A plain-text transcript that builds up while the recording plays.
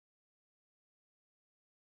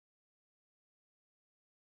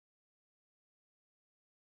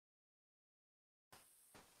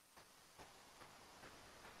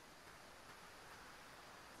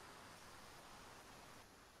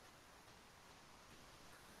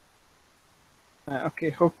Okay,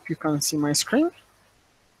 hope you can see my screen.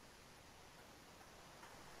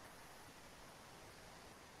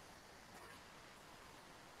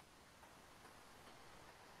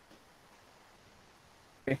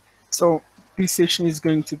 Okay, so this session is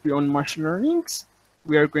going to be on machine learning.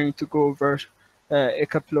 We are going to go over a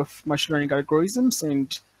couple of machine learning algorithms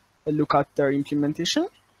and look at their implementation.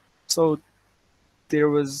 So there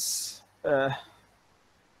was an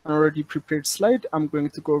already prepared slide. I'm going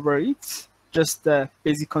to go over it, just the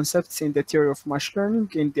basic concepts in the theory of machine learning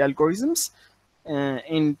and the algorithms.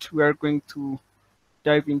 And we are going to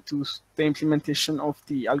dive into the implementation of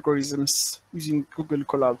the algorithms using Google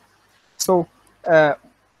Colab. So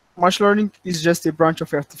machine learning is just a branch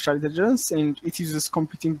of artificial intelligence, and it uses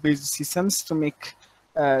computing-based systems to make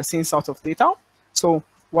sense out of data. So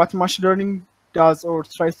what machine learning does or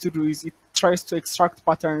tries to do is it tries to extract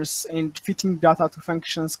patterns and fitting data to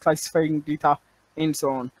functions, classifying data, and so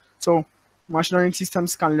on. So machine learning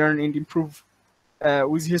systems can learn and improve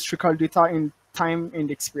with historical data in time and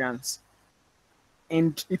experience.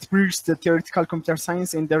 And it bridges the theoretical computer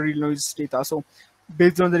science and the real noise data. So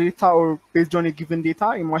based on the data or based on a given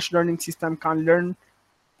data, a machine learning system can learn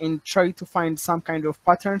and try to find some kind of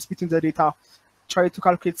patterns between the data, try to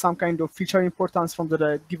calculate some kind of feature importance from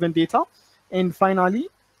the given data. And finally,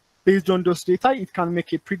 based on those data, it can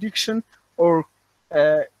make a prediction or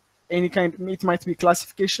any kind, it might be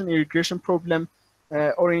classification, a regression problem,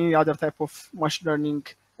 or any other type of machine learning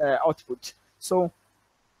output. So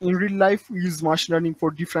in real life, we use machine learning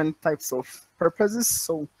for different types of purposes.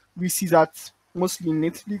 So we see that mostly in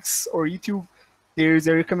Netflix or YouTube, there is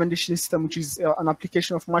a recommendation system, which is an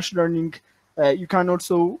application of machine learning. You can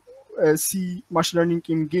also see machine learning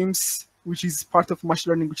in games, which is part of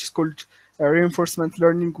machine learning, which is called reinforcement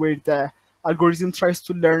learning, where the algorithm tries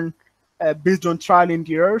to learn based on trial and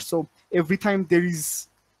error. So every time there is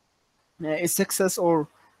a success or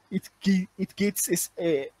it gets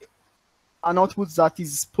an output that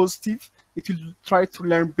is positive, it will try to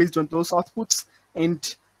learn based on those outputs,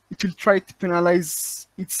 and it will try to penalize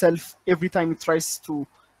itself every time it tries to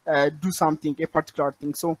do something, a particular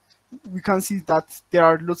thing. So we can see that there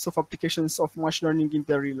are lots of applications of machine learning in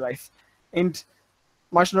the real life. And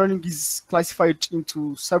machine learning is classified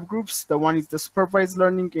into subgroups. The one is the supervised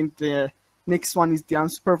learning, and the next one is the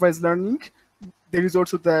unsupervised learning. There is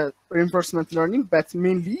also the reinforcement learning, but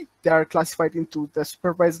mainly they are classified into the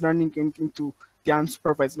supervised learning and into the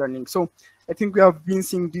unsupervised learning. So I think we have been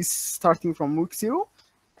seeing this starting from week 0.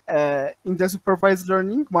 In the supervised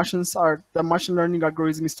learning, the machine learning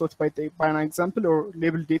algorithm is taught by an example or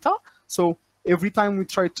labeled data. So every time we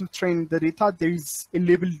try to train the data, there is a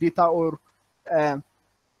labeled data or an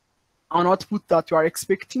output that you are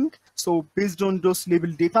expecting. So based on those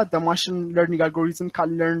labeled data, the machine learning algorithm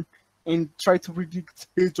can learn and try to predict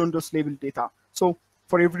based on those labeled data. So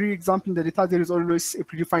for every example in the data, there is always a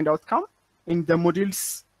predefined outcome. In the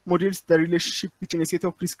models the relationship between a set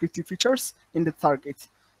of prescriptive features and the target.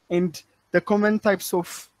 And the common types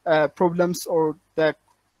of problems, or the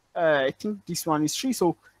I think this one is 3.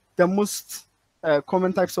 So the most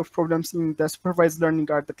common types of problems in the supervised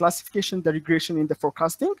learning are the classification, the regression, and the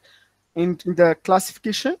forecasting. And in the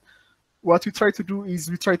classification, what we try to do is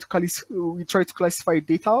we try to classify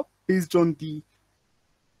data based on the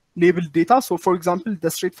labeled data. So for example,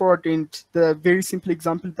 the straightforward and the very simple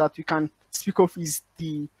example that we can speak of is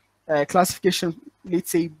the classification,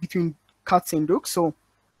 let's say, between cats and dogs. So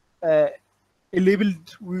we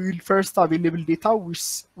will first have a labeled data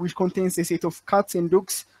which contains a set of cats and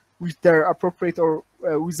dogs with their appropriate or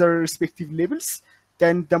with their respective labels.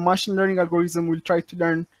 Then the machine learning algorithm will try to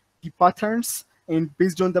learn the patterns, and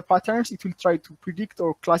based on the patterns, it will try to predict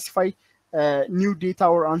or classify new data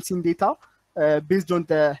or unseen data based on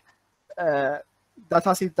the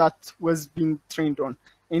data set that was being trained on.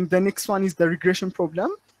 And the next one is the regression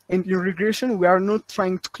problem. And in regression, we are not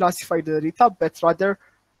trying to classify the data, but rather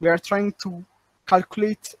we are trying to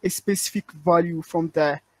calculate a specific value from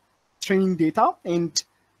the training data. And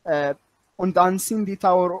on the unseen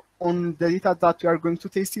data or on the data that we are going to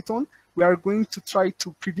test it on, we are going to try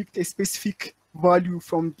to predict a specific value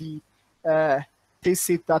from the test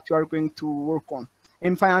set that we are going to work on.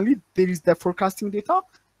 And finally, there is the forecasting data.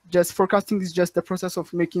 Just forecasting is just the process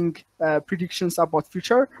of making predictions about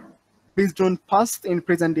future based on past and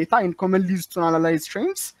present data, and commonly used to analyze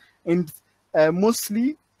trends. And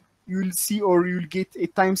mostly you will see or you will get a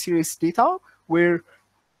time series data where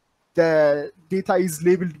the data is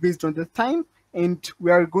labeled based on the time, and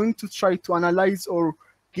we are going to try to analyze or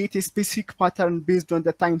get a specific pattern based on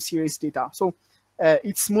the time series data. So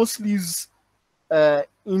it's mostly used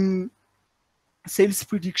in sales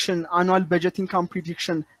prediction, annual budget income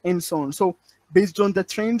prediction, and so on. So based on the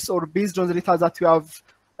trends or based on the data that we have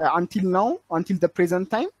until now, until the present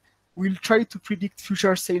time, we'll try to predict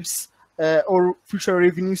future sales or future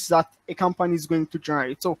revenues that a company is going to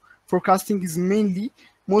generate. So forecasting is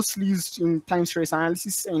mostly used in time series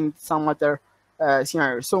analysis and some other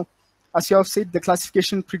scenarios. So as you have said, the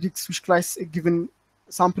classification predicts which class a given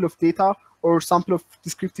sample of data or sample of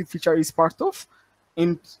descriptive feature is part of.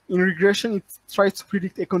 And in regression, it tries to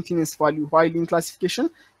predict a continuous value, while in classification,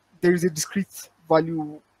 there is a discrete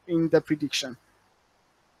value in the prediction.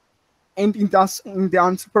 And in the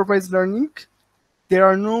unsupervised learning, there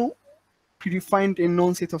are no predefined and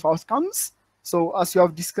known set of outcomes. So as you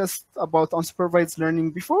have discussed about unsupervised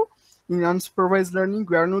learning before, in unsupervised learning,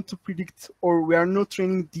 we are not to predict or we are not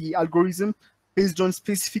training the algorithm based on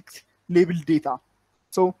specific labeled data.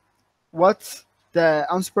 So what the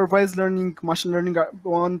unsupervised learning, machine learning,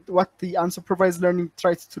 what the unsupervised learning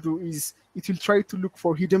tries to do is it will try to look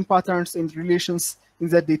for hidden patterns and relations in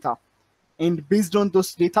the data. And based on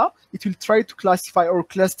those data, it will try to classify or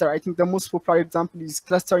cluster. I think the most popular example is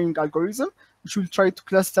clustering algorithm, which will try to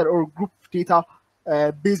cluster or group data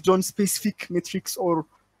based on specific metrics or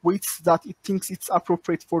weights that it thinks it's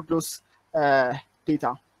appropriate for those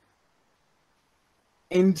data.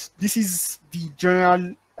 And this is the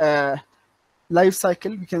general life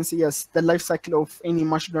cycle. We can see as the life cycle of any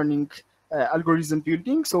machine learning algorithm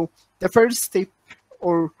building. So the first step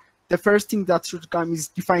or the first thing that should come is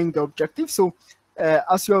defining the objective. So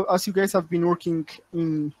as you guys have been working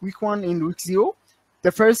in week 1 and week 0,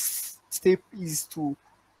 the first step is to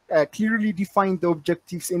clearly define the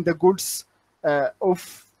objectives and the goals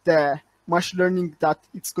of the machine learning that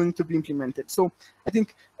it's going to be implemented. So I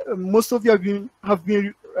think most of you have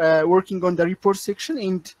been working on the report section,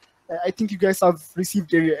 and I think you guys have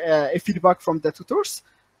received a feedback from the tutors.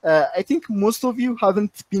 I think most of you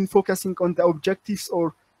haven't been focusing on the objectives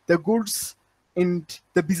or the goals and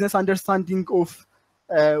the business understanding of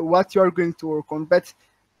what you are going to work on. But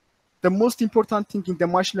the most important thing in the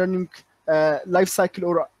machine learning life cycle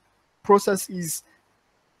or process is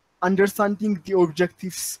understanding the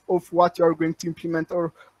objectives of what you are going to implement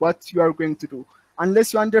or what you are going to do.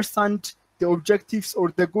 Unless you understand the objectives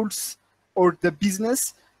or the goals or the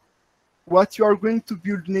business, what you are going to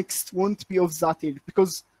build next won't be of that age,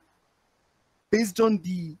 because based on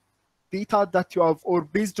the data that you have or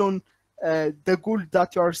based on the goal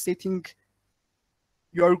that you are setting,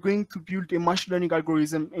 you are going to build a machine learning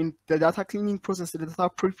algorithm, and the data cleaning process, the data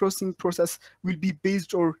pre-processing process will be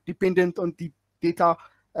based or dependent on the data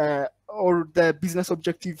or the business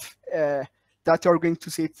objective that you are going to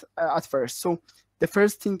set at first. So the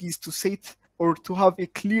first thing is to set or to have a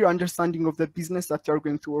clear understanding of the business that you are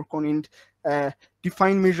going to work on, and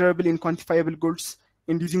define measurable and quantifiable goals,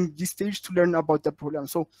 and using this stage to learn about the problem.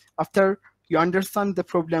 So after you understand the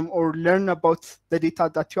problem or learn about the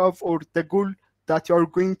data that you have or the goal that you are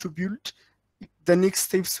going to build, the next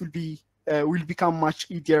steps will become much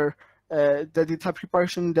easier. The data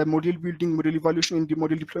preparation, the model building, model evaluation, and the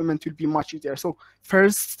model deployment will be much easier. So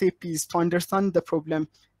first step is to understand the problem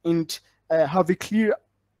and have a clear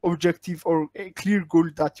objective or a clear goal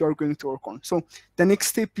that you are going to work on. So the next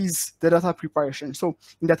step is the data preparation. So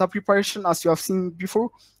in data preparation, as you have seen before,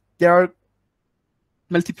 there are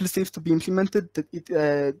multiple steps to be implemented.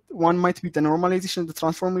 One might be the normalization, the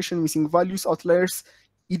transformation, missing values, outliers.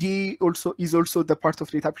 EDA is also the part of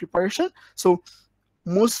data preparation. So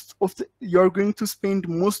you're going to spend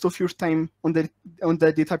most of your time on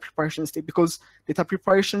the data preparation step, because data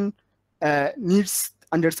preparation needs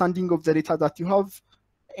understanding of the data that you have,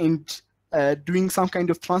 and doing some kind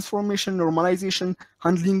of transformation, normalization,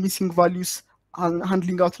 handling missing values,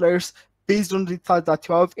 handling outliers based on the data that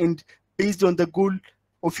you have and based on the goal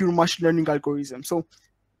of your machine learning algorithm. So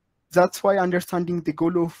that's why understanding the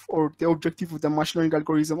goal of or the objective of the machine learning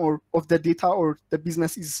algorithm or of the data or the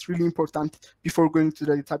business is really important before going to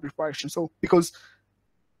the data preparation. So because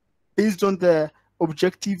based on the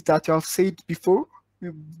objective that you have said before,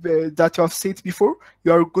 you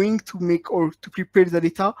are going to make or to prepare the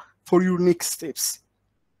data for your next steps.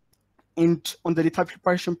 And on the data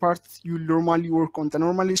preparation part, you normally work on the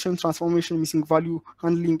normalization, transformation, missing value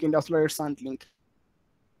handling, and outliers handling.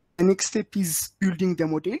 The next step is building the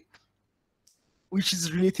model, which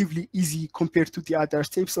is relatively easy compared to the other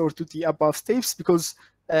steps or to the above steps, because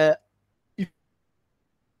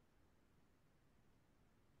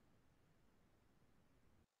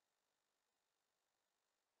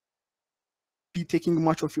be taking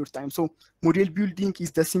much of your time. So model building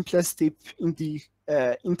is the simplest step in the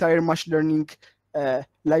entire machine learning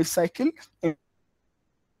life cycle. And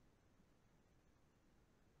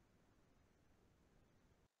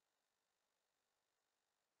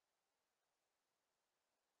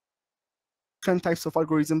different types of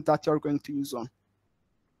algorithms that you're going to use on.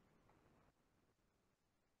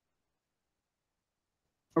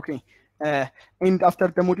 Okay, and after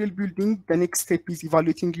the model building, the next step is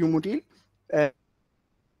evaluating your model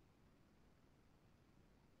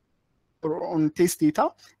on test data,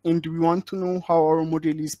 and we want to know how our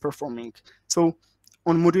model is performing. So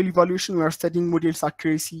on model evaluation, we are studying model's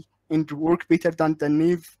accuracy and work better than the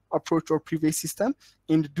naive approach or previous system,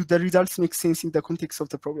 and do the results make sense in the context of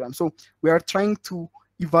the program. So we are trying to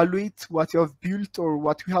evaluate what you have built or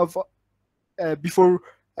what we have before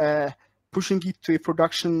pushing it to a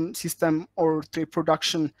production system or to a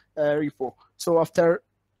production repo. So after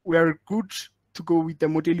we are good to go with the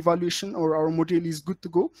model evaluation, or our model is good to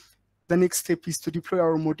go, the next step is to deploy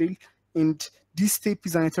our model. And this step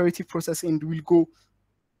is an iterative process, and we'll go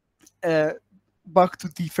back to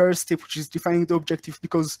the first step, which is defining the objective,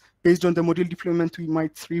 because based on the model deployment, we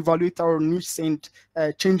might reevaluate our needs and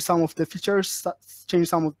change some of the features, change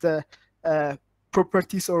some of the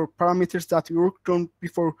properties or parameters that we worked on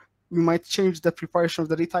before. We might change the preparation of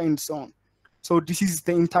the data and so on. So this is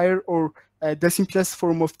the entire, or the simplest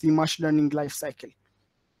form of the machine learning lifecycle.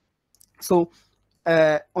 So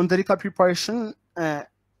on the data preparation,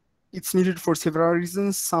 it's needed for several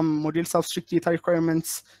reasons. Some models have strict data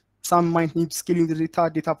requirements. Some might need scaling the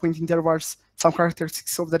data point intervals. Some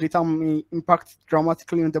characteristics of the data may impact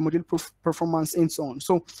dramatically on the model performance, and so on.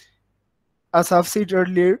 So as I've said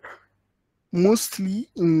earlier, mostly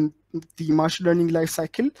in the machine learning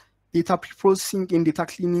lifecycle, data preprocessing and data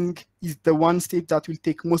cleaning is the one step that will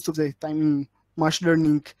take most of the time in machine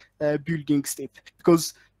learning building step.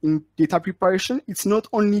 Because in data preparation, it's not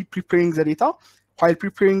only preparing the data. While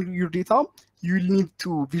preparing your data, you will need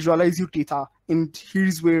to visualize your data. And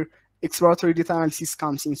here's where exploratory data analysis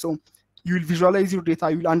comes in. So you will visualize your data,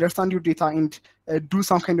 you will understand your data, and do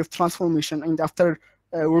some kind of transformation. And after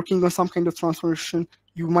working on some kind of transformation,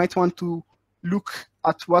 you might want to look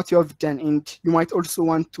at what you have done, and you might also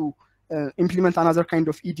want to implement another kind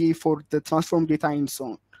of EDA for the transformed data and so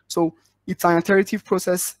on. So it's an iterative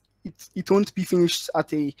process. It won't be finished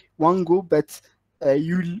at a one go, but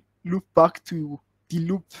you'll loop back to the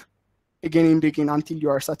loop again and again until you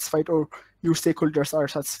are satisfied or your stakeholders are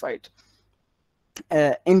satisfied.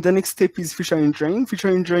 And the next step is feature engineering. Feature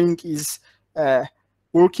engineering is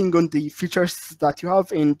working on the features that you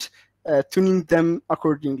have and tuning them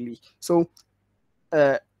accordingly. So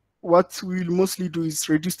what we'll mostly do is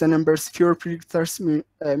reduce the numbers. Fewer predictors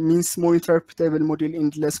means more interpretable model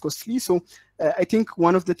and less costly. So I think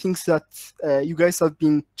one of the things that you guys have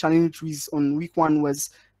been challenged with on week one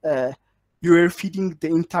was you were feeding the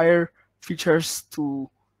entire features to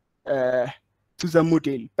the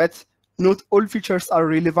model, but not all features are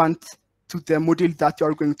relevant to the model that you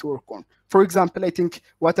are going to work on. For example, I think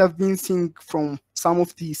what I've been seeing from some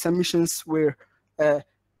of the submissions where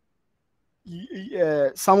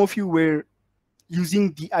some of you were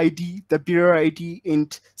using the ID, the bearer ID,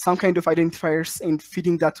 and some kind of identifiers and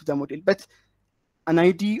feeding that to the model. But an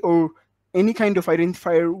ID or any kind of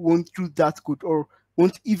identifier won't do that good, or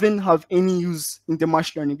won't even have any use in the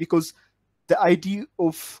machine learning, because the ID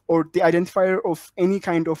of, or the identifier of any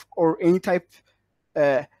kind of or any type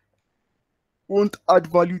won't add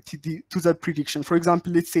value to the prediction. For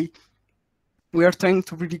example, let's say we are trying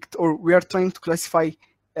to predict, or we are trying to classify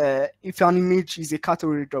if an image is a cat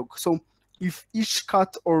or a dog. So if each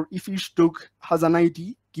cat or if each dog has an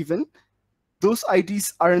ID given, those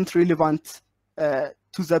IDs aren't relevant to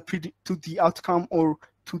the outcome or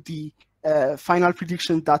to the final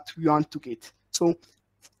prediction that we want to get. So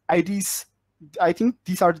IDs, I think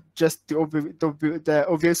these are just the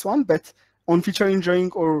obvious one, but on feature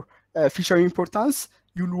engineering or feature importance,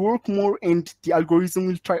 you'll work more, and the algorithm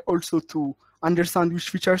will try also to understand which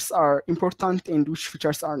features are important and which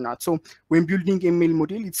features are not. So when building a ML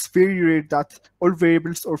model, it's very rare that all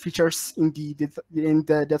variables or features in the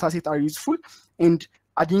dataset are useful, and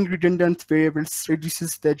adding redundant variables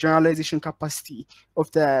reduces the generalization capacity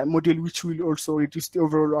of the model, which will also reduce the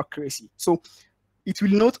overall accuracy. So it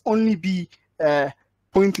will not only be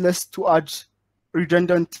pointless to add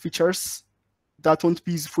redundant features that won't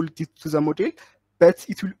be useful to the model, but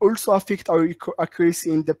it will also affect our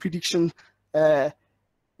accuracy in the prediction,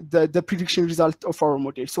 the prediction result of our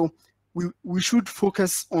model. So we should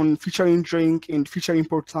focus on feature engineering and feature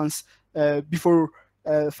importance before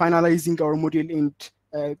finalizing our model and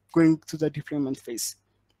going to the deployment phase.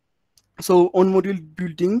 So on model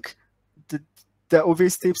building, the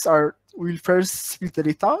obvious steps are: we'll first split the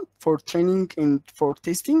data for training and for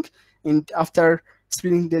testing, and after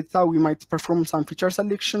splitting the data, we might perform some feature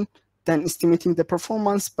selection, then estimating the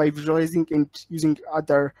performance by visualizing and using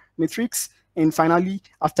other metrics, And finally,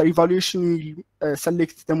 after evaluation, we'll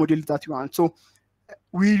select the model that you want. So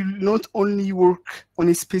we'll not only work on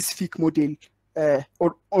a specific model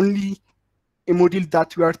or only a model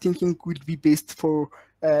that we are thinking would be best for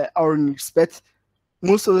our needs, but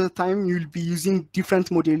most of the time you'll be using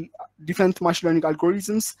different machine learning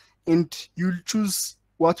algorithms, and you'll choose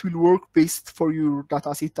what will work best for your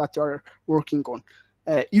data set that you are working on.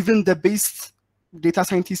 Even the best data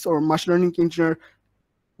scientist or machine learning engineer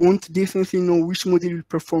won't definitely know which model will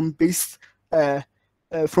perform best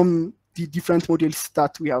from the different models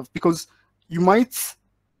that we have, because you might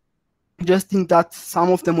just think that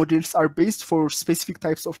some of the models are based for specific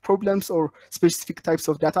types of problems or specific types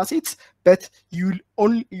of data sets, but you'll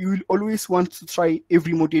always want to try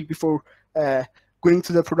every model before going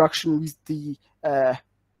to the production with the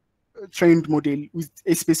trained model with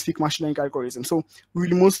a specific machine learning algorithm. So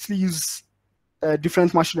we'll mostly use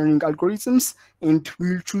different machine learning algorithms, and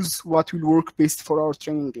we'll choose what will work best for our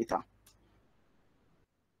training data.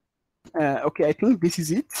 Okay, I think this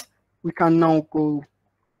is it. We can now go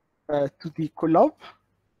to the Colab.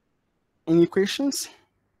 Any questions?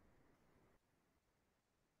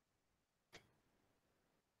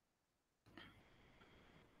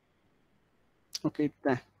 Okay,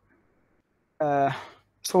 then.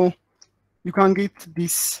 So you can get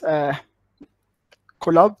this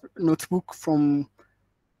Colab notebook from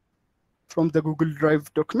the Google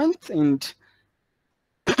Drive document and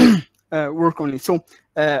work on it. So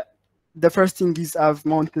the first thing is I've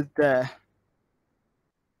mounted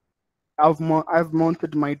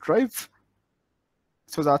my drive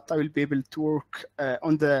so that I will be able to work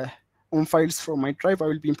on files from my drive. I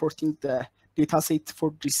will be importing the dataset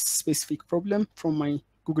for this specific problem from my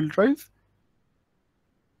Google Drive.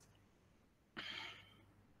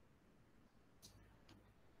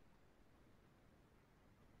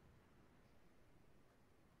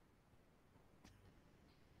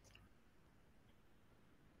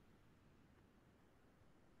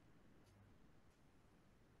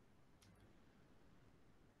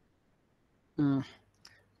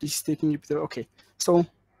 This is taking a bit. Okay, so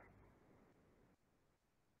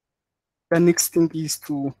the next thing is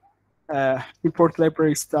to import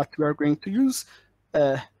libraries that we are going to use.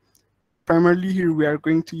 Primarily here we are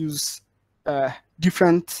going to use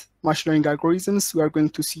different machine learning algorithms. We are going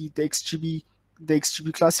to see the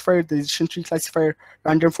XGB classifier, the decision tree classifier,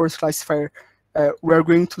 random forest classifier. We are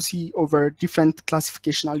going to see over different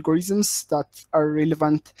classification algorithms that are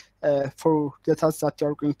relevant for the tasks that you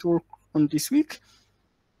are going to work on this week.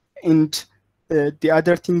 And the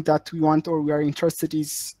other thing that we want or we are interested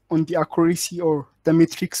is on the accuracy or the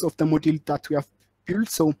metrics of the model that we have built.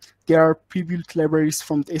 So there are pre-built libraries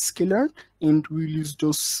from the sklearn, and we'll use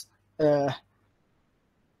those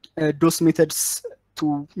methods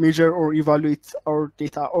to measure or evaluate our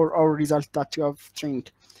data or our result that you have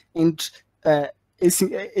trained. And a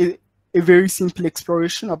very simple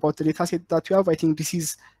exploration about the data set that you have. I think this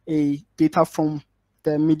is a data from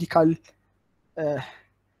the medical.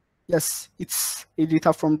 Yes, it's a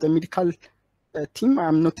data from the medical team.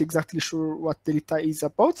 I'm not exactly sure what the data is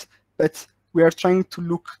about, but we are trying to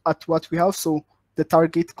look at what we have. So the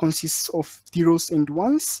target consists of zeros and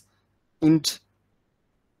ones, and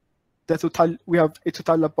the total, we have a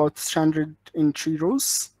total about 303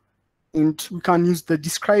 rows, and we can use the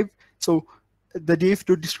describe. So the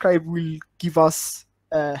df.describe will give us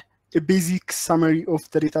a basic summary of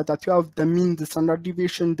the data that you have, the mean, the standard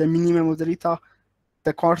deviation, the minimum of the data,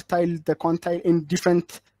 the quartile, the quantile, and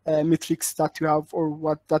different metrics that you have or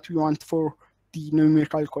what that we want for the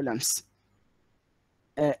numerical columns.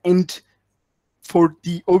 And for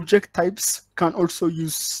the object types, we can also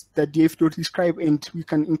use the df.describe, and we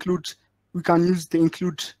can use the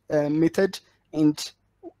include method, and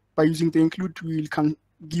by using the include, we can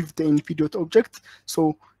give the np.object.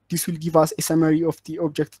 So this will give us a summary of the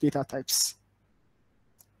object data types.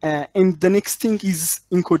 And the next thing is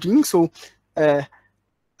encoding.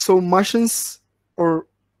 So machines, or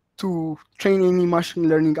to train any machine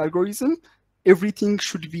learning algorithm, everything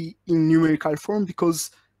should be in numerical form,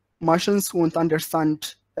 because machines won't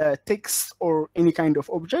understand text or any kind of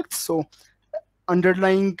object. So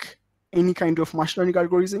underlying any kind of machine learning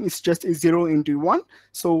algorithm is just a 0 and a 1.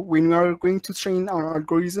 So when we are going to train our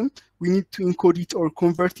algorithm, we need to encode it or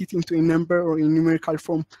convert it into a number or a numerical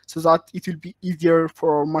form, so that it will be easier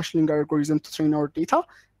for our machine learning algorithm to train our data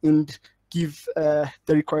and give the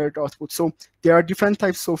required output. So there are different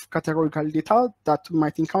types of categorical data that we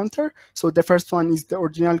might encounter. So the first one is the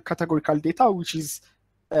ordinal categorical data, which is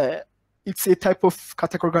it's a type of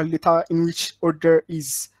categorical data in which order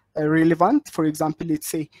is relevant. For example, let's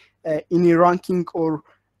say in a ranking or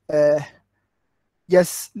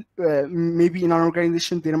yes, maybe in an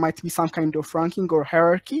organization there might be some kind of ranking or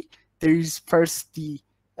hierarchy. There is first the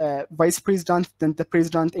vice president, then the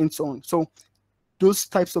president, and so on. So those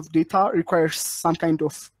types of data require some kind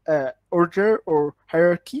of order or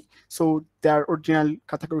hierarchy. So they are ordinal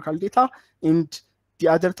categorical data. And the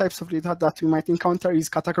other types of data that we might encounter is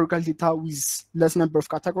categorical data with less number of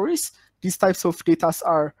categories. These types of data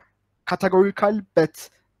are categorical, but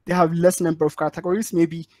they have less number of categories.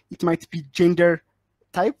 Maybe it might be gender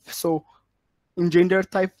type. So in gender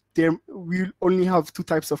type, there we only have two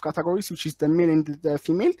types of categories, which is the male and the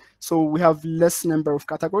female. So we have less number of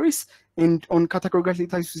categories. And on categorical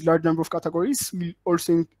data with large number of categories, we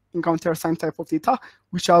also encounter some type of data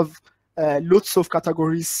which have lots of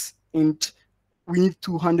categories, and we need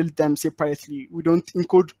to handle them separately. We don't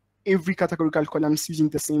encode every categorical columns using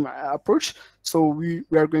the same approach. So we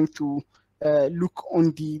are going to look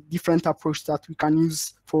on the different approach that we can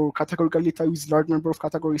use for categorical data with large number of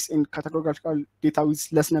categories and categorical data with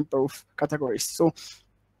less number of categories. So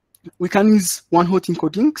we can use one-hot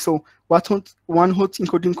encoding. So one-hot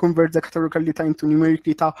encoding converts the categorical data into numeric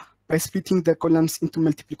data by splitting the columns into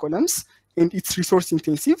multiple columns, and it's resource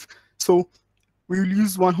intensive. So we will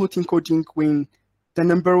use one-hot encoding when the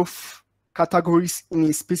number of categories in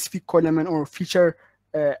a specific column or feature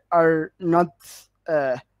are not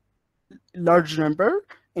large number,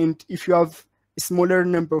 and if you have a smaller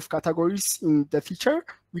number of categories in the feature,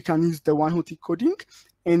 we can use the one-hot encoding.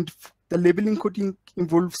 And the label encoding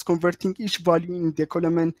involves converting each value in the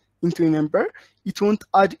column into a number. It won't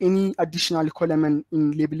add any additional column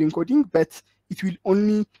in label encoding, but it will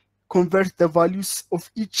only convert the values of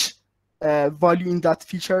each value in that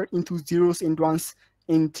feature into zeros and ones,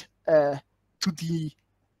 and to the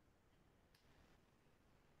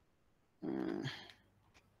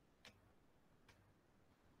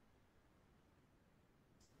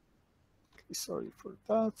sorry for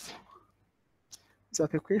that. Is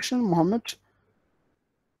that a question, Mohammed?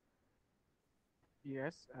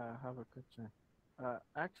 Yes, I have a question.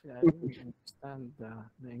 Actually, I didn't understand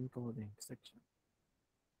the encoding section.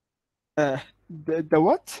 The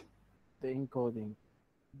what? The encoding,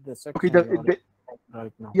 the section Okay,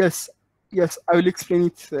 right now. yes, I will explain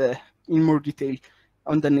it in more detail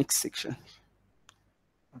on the next section.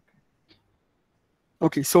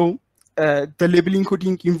 Okay, so the label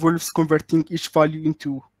encoding involves converting each value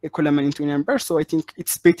into a column and into a number. So I think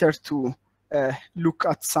it's better to look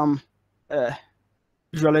at some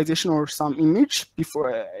visualization or some image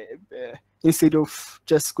before instead of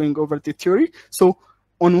just going over the theory. So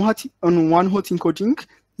on one-hot encoding,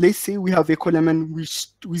 let's say we have a column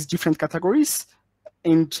with different categories,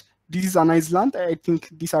 and this is an island. I think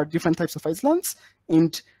these are different types of islands.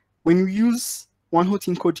 And when we use one-hot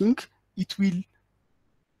encoding, it will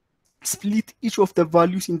split each of the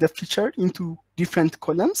values in the feature into different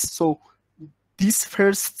columns. So this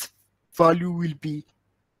first value will be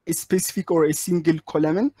a specific or a single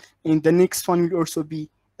column, and the next one will also be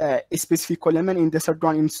a specific column, and the third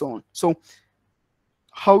one, and so on. So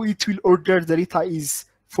how it will order the data is,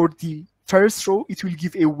 for the first row, it will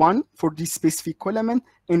give a 1 for this specific column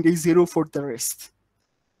and a 0 for the rest.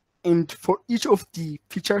 And for each of the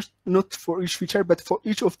features, not for each feature, but for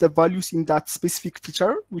each of the values in that specific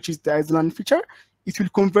feature, which is the island feature, it will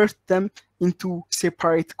convert them into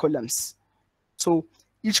separate columns. So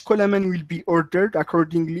each column will be ordered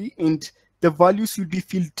accordingly, and the values will be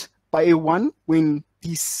filled by a 1 when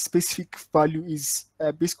this specific value is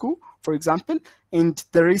BISCO, for example, and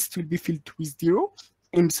the rest will be filled with 0,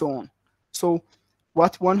 and so on. So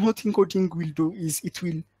what one-hot encoding will do is it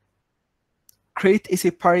will create a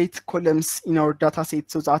separate columns in our data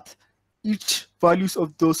set, so that each values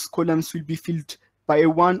of those columns will be filled by a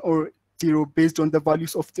 1 or 0 based on the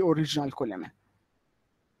values of the original column.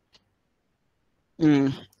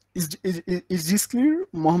 Is this clear,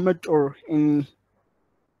 Mohammed, or any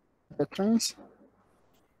veterans?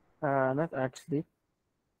 Not actually.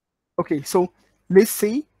 Okay, so let's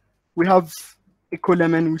say we have a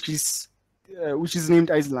column which is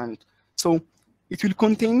named Iceland. So it will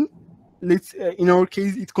contain, in our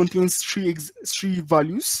case, it contains three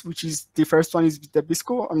values, which is the first one is the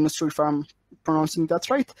BISCO. I'm not sure if I'm pronouncing that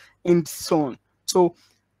right, and so on. So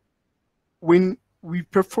when we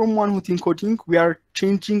perform one-hot encoding, we are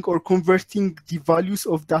changing or converting the values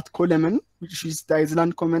of that column, which is the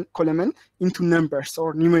Iceland column, into numbers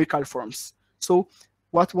or numerical forms. So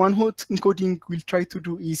what one-hot encoding will try to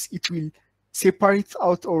do is it will separate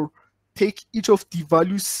out or take each of the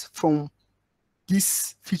values from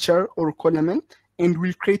this feature or column and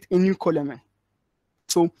will create a new column.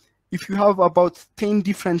 So if you have about 10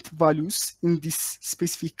 different values in this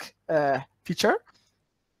specific feature,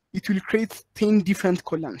 it will create 10 different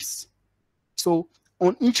columns. So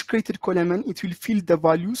on each created column, it will fill the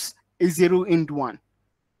values a 0 and 1.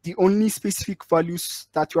 The only specific values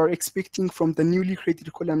that you are expecting from the newly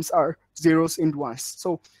created columns are zeros and ones.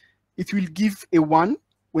 So it will give a 1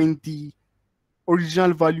 when the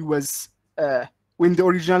original value was when the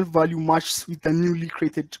original value matches with the newly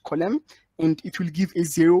created column, and it will give a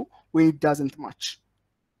 0 when it doesn't match.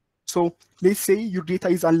 So let's say your data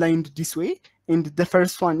is aligned this way, and the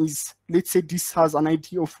first one is, let's say this has an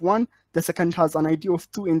ID of 1, the second has an ID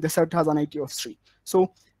of 2, and the third has an ID of 3.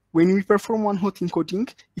 So when we perform one-hot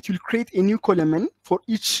encoding, it will create a new column for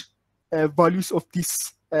each values of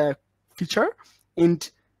this feature, and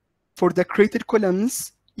for the created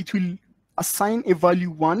columns, it will assign a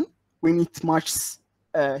value 1 when it matches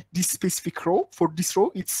this specific row. For this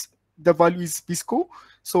row, the value is BISCO,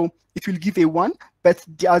 so it will give a 1, but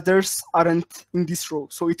the others aren't in this row,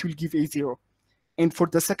 so it will give a 0. And for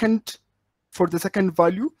the second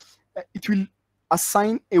value, it will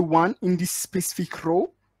assign a 1 in this specific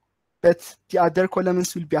row, but the other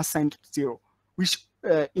columns will be assigned 0, which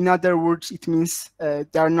in other words, it means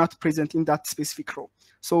they are not present in that specific row.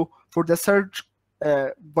 So for the third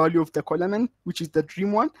value of the column, which is the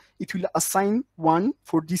dream one, it will assign 1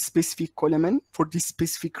 for this specific column, for this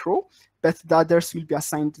specific row, but the others will be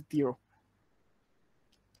assigned 0.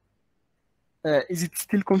 Is it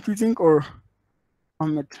still confusing, or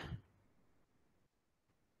Ahmed?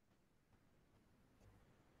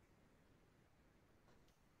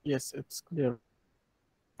 Yes, it's clear.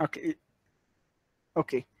 Okay.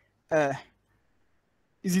 Okay.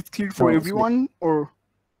 Is it clear for everyone, or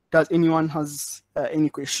does anyone has any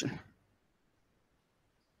question?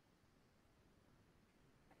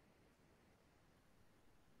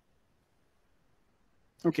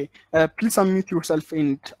 Okay, please unmute yourself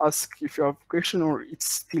and ask if you have a question or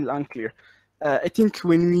it's still unclear. I think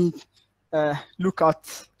when we look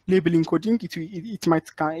at label encoding,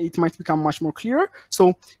 it might become much more clear.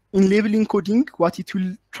 So in label encoding, what it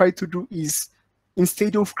will try to do is,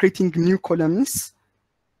 instead of creating new columns,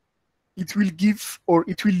 it will give, or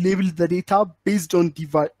it will label the data based on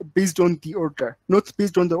the order, not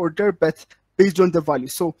based on the order, but based on the value.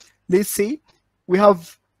 So let's say we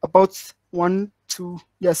have about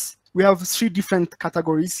we have 3 different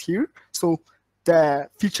categories here. So the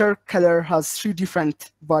feature color has 3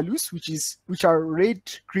 different values, which are red,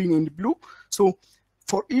 green, and blue. So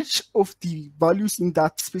for each of the values in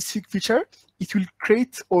that specific feature, it will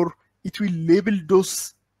create, or it will label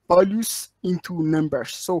those values into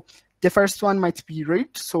numbers. So the first one might be red,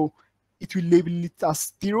 so it will label it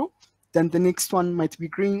as 0. Then the next one might be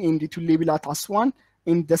green, and it will label it as 1.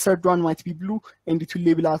 And the third one might be blue, and it will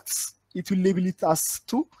label it as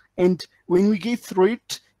 2. And when we get through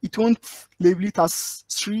it, it won't label it as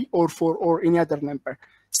 3 or 4 or any other number.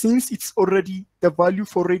 Since it's already, the value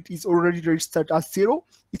for red is already registered as 0,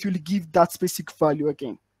 it will give that specific value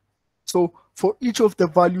again. So for each of the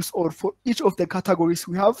values, or for each of the categories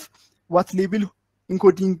we have, what label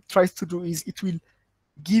encoding tries to do is, it will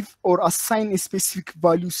give or assign a specific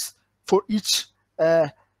values for each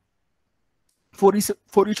of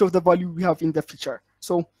the value we have in the feature.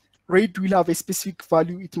 So red will have a specific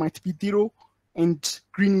value, it might be 0, and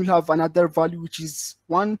green will have another value, which is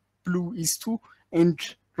 1, blue is 2, and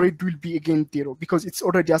red will be again 0, because it's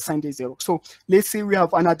already assigned a 0. So let's say we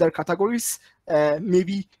have another categories,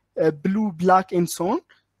 maybe blue, black, and so on.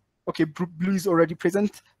 Okay, blue is already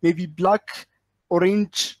present, maybe black,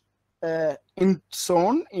 orange, and so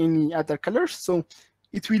on, any other colors. So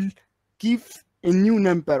it will give a new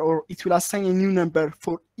number, or it will assign a new number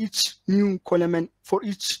for each new column, for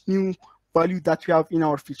each new value that we have in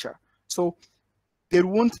our feature. So there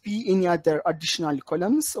won't be any other additional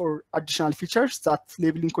columns or additional features that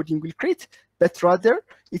label encoding will create, but rather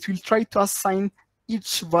it will try to assign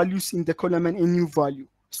each values in the column a new value.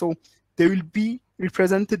 So they will be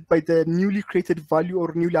represented by the newly created value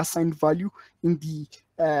or newly assigned value in the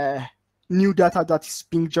new data that is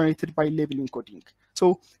being generated by label encoding.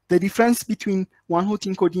 So the difference between one-hot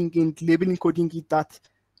encoding and label encoding is that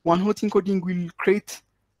one-hot encoding will create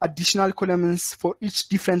additional columns for each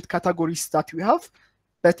different categories that we have,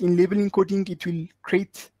 but in label encoding it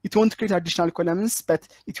won't create additional columns, but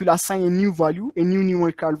it will assign a new value, a new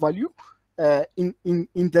numerical value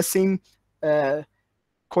in the same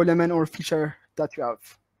column or feature that you have.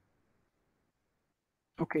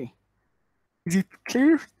 Okay, is it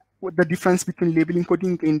clear what the difference between label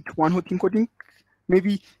encoding and one-hot encoding?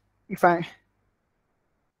 Maybe if I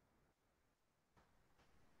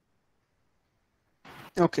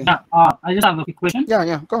okay. Yeah, I just have a quick question.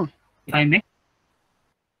 Yeah, go on. If I may.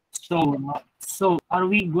 So So are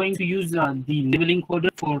we going to use the label encoder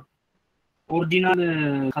for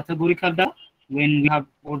ordinal categorical data when we have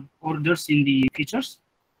orders in the features?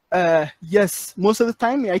 Yes, most of the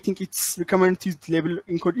time I think it's recommended to use label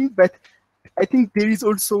encoding, but I think there is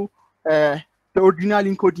also the ordinal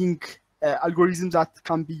encoding algorithm that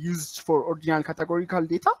can be used for ordinal categorical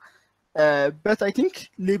data. But I think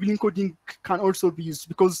label encoding can also be used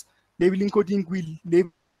because label encoding will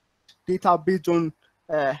label data based on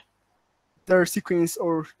their sequence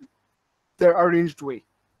or their arranged way.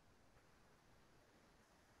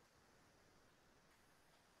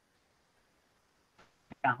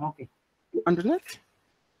 Yeah, okay. Underneath?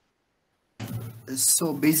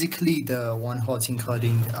 So basically, the one-hot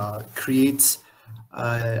encoding creates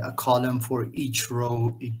a column for each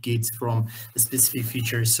row it gets from a specific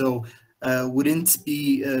feature. So wouldn't it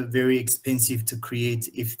be very expensive to create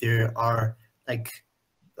if there are like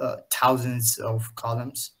thousands of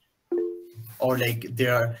columns, or like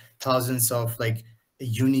there are thousands of like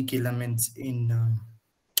unique elements in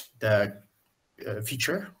the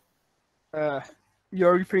feature?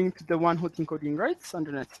 You're referring to the one-hot encoding, right,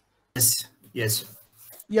 Undernet? Yes, yes.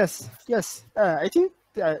 Yes. I think,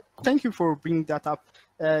 thank you for bringing that up.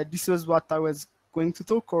 This was what I was going to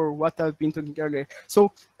talk, or what I've been talking earlier.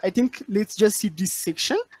 So I think let's just see this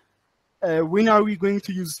section. When are we going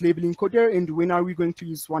to use label encoder, and when are we going to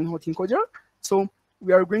use one-hot encoder? So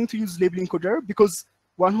we are going to use label encoder because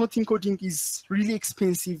one-hot encoding is really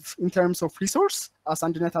expensive in terms of resource, as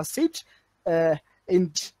Undernet has said,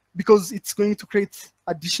 and because it's going to create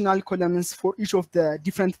additional columns for each of the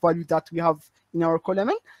different values that we have in our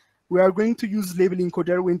column. We are going to use label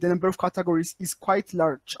encoder when the number of categories is quite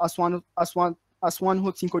large, as one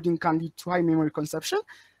hot encoding can lead to high memory consumption.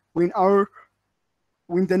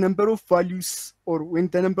 When the number of values, or when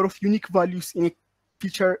the number of unique values in a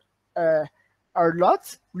feature are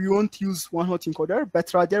lot, we won't use one hot encoder,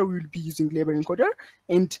 but rather we will be using label encoder.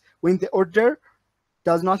 And when the order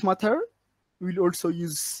does not matter, we'll also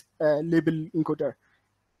use label encoder.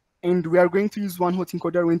 And we are going to use one hot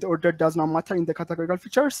encoder when the order does not matter in the categorical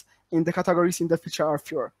features, and the categories in the feature are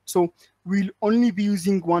fewer. So we'll only be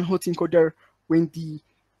using one hot encoder when the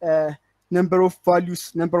number of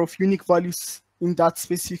unique values in that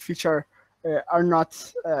specific feature are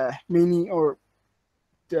not many, or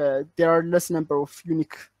there are less number of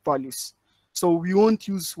unique values. So we won't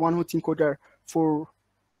use one hot encoder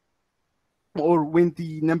or when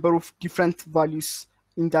the number of different values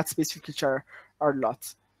in that specific feature are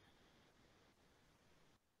lots.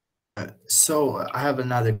 So I have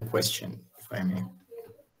another question, if I may.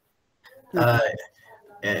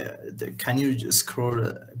 Can you just scroll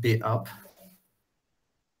a bit up?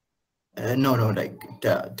 No, like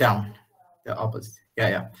down, the opposite.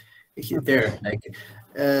 Yeah. There, like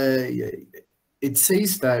it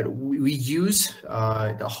says that we use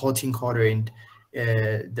the hot encoder and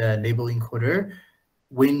the label encoder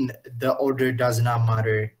when the order does not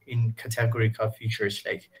matter in categorical features,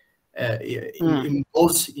 like in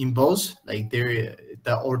both, like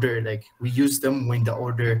the order, like we use them when the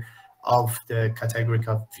order of the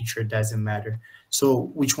categorical feature doesn't matter. So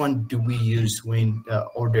which one do we use when the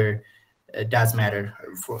order does matter,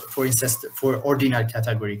 for instance, for ordinal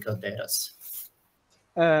categorical data?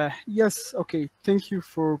 Yes, okay, thank you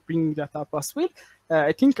for bringing that up as well.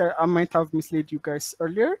 I think I might have misled you guys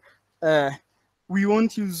earlier. We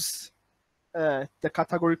won't use the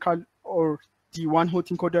categorical or the one hot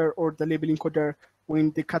encoder or the label encoder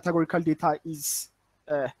when the categorical data is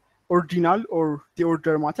ordinal or the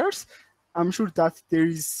order matters. I'm sure that there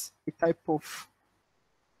is a type of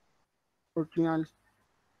ordinal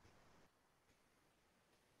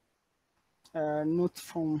not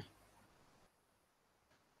from.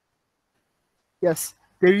 Yes,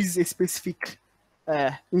 there is a specific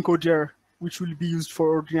encoder which will be used for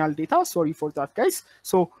ordinal data. Sorry for that, guys.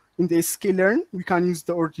 So in the sklearn, we can use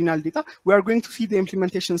the ordinal data. We are going to see the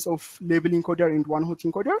implementations of label encoder and one hot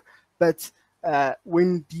encoder, but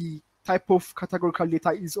when the type of categorical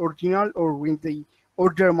data is ordinal, or when the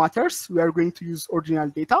order matters, we are going to use ordinal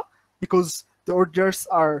data, because the orders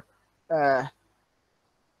are the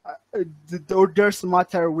orders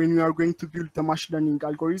matter when we are going to build the machine learning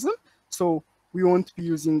algorithm. So we won't be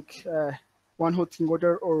using one hot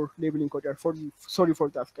encoder or label encoder. Sorry for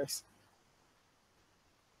that, guys.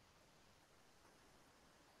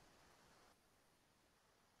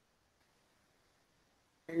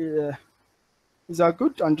 Is that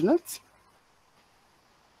good, Undernet?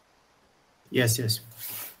 Yes.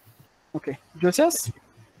 Okay, Josias?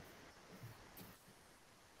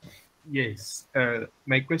 Yes,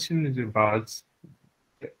 my question is about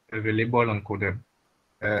available encoder.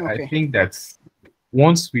 Okay. I think that's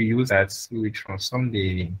once we use that, we transform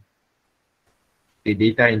the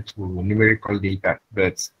data into numerical data,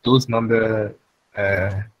 but those numbers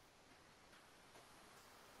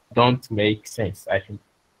don't make sense, I think.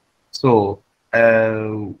 So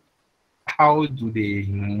how do the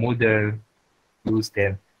model use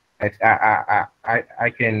them? I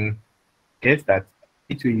can guess that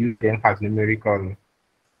it will use them as numerical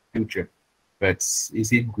future, but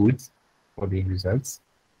is it good for the results?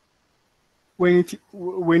 When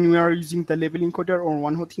we are using the label encoder or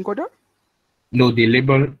one-hot encoder? No, the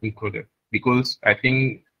label encoder, because I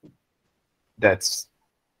think that's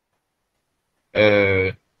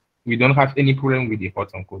we don't have any problem with the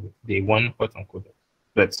hot encoder, the one hot encoder.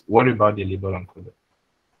 But what about the label encoder?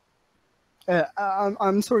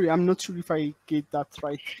 I'm sorry, I'm not sure if I get that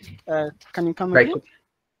right. Can you come again?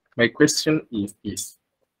 My question is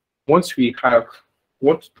once we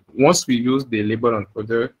use the label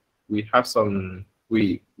encoder, we have some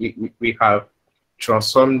we have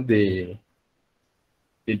transformed the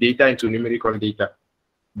data into numerical data,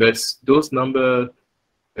 but those numbers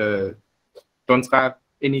don't have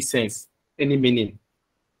any sense, any meaning.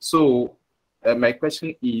 So my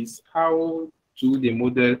question is, how do the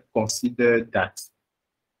model consider that?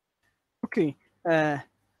 Okay.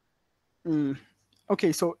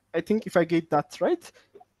 Okay, so I think if I get that right,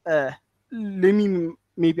 let me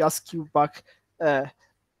maybe ask you back.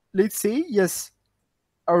 Let's say, yes,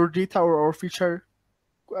 our data or our feature,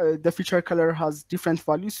 the feature color has different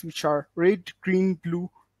values, which are red, green, blue,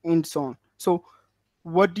 and so on. So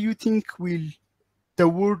what do you think will the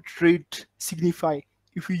word red signify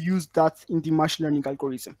if we use that in the machine learning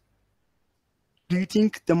algorithm? Do you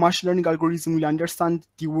think the machine learning algorithm will understand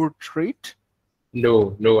the word red?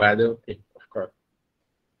 No, I don't think, of course.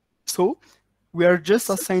 So we are just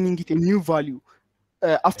assigning it a new value.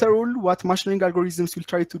 After all, what machine learning algorithms will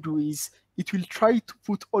try to do is it will try to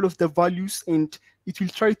put all of the values and it will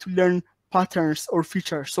try to learn patterns or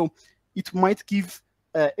features. So it might give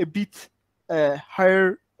a bit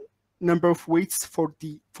higher number of weights for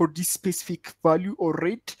this specific value or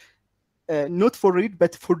rate, not for rate,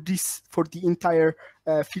 but for the entire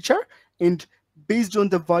feature. And based on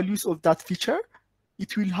the values of that feature,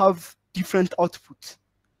 it will have different output.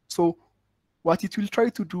 So what it will try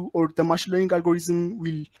to do, or the machine learning algorithm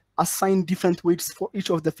will assign different weights for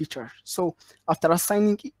each of the features. So after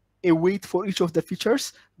assigning a weight for each of the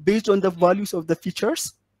features, based on the values of the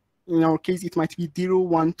features, in our case, it might be 0,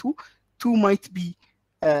 1, 2. 2 might be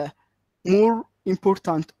more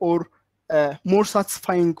important or more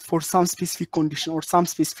satisfying for some specific condition or some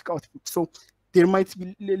specific output. So there might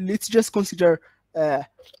be, let's just consider,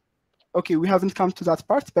 okay, we haven't come to that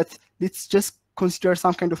part, but let's just consider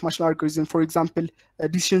some kind of machine algorithm, for example, a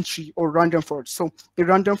decision tree or random forest. So a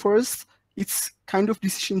random forest, it's kind of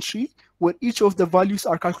decision tree where each of the values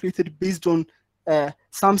are calculated based on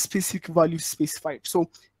some specific values specified. So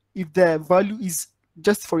if the value is,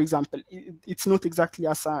 just for example, it's not exactly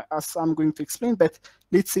as I'm going to explain, but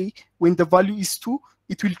let's say when the value is 2,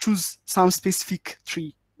 it will choose some specific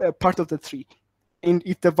tree, part of the tree. And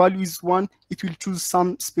if the value is 1, it will choose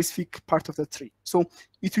some specific part of the tree. So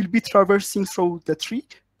it will be traversing through the tree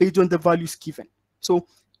based on the values given. So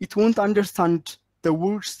it won't understand the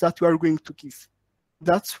words that we are going to give.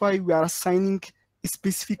 That's why we are assigning a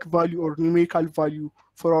specific value or numerical value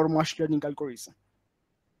for our machine learning algorithm.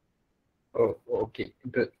 Oh, okay.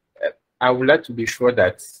 But I would like to be sure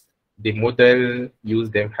that the model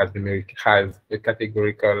used them has a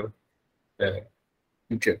categorical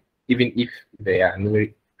future, even if they have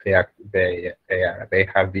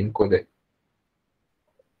been coded.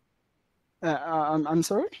 I'm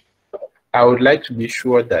sorry? I would like to be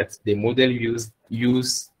sure that the model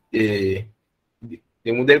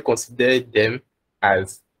the model considered them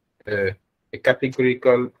as a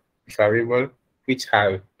categorical variable which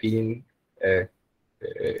have been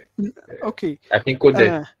okay. I think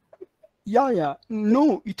coded. Yeah.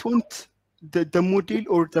 No, it won't. The model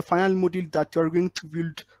or the final model that you are going to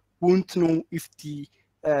build won't know if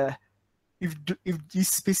if these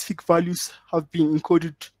specific values have been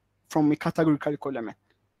encoded from a categorical column.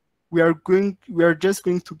 We are just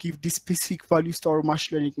going to give these specific values to our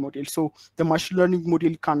machine learning model. So the machine learning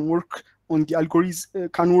model can work on the algorithm,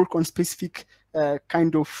 can work on specific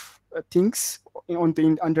kind of things on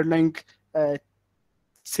the underlying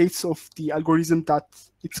sets of the algorithm that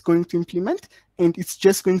it's going to implement, and it's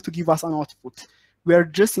just going to give us an output. We are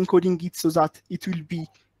just encoding it so that it will be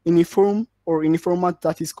in a form or in a format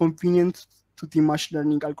that is convenient to the machine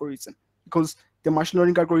learning algorithm, because the machine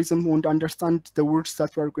learning algorithm won't understand the words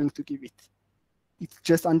that we are going to give it. It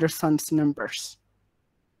just understands numbers.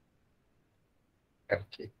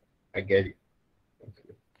 Okay, I get it.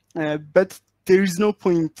 but there is no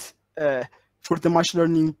point for the machine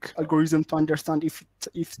learning algorithm to understand if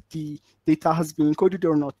the data has been encoded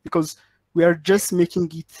or not, because we are just making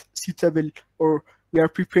it suitable, or we are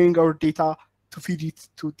preparing our data to feed it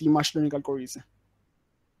to the machine learning algorithm.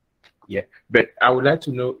 Yeah, but I would like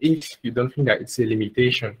to know if you don't think that it's a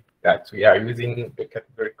limitation that we are using the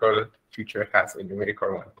categorical feature as a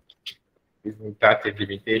numerical one. Isn't that a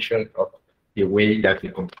limitation of the way that the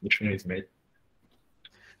computation is made?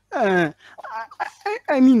 I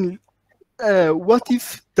mean, what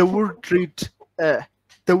if the word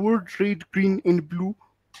red, green, and blue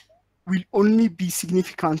will only be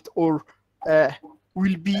significant, or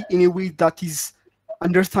will be in a way that is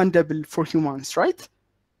understandable for humans, right?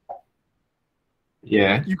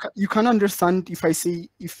 Yeah. You can understand if I say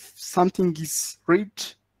if something is red,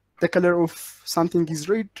 the color of something is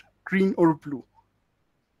red, green, or blue.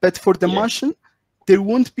 But for the machine, there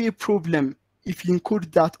won't be a problem if you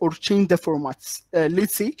encode that or change the formats.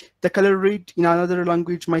 Let's say the color red in another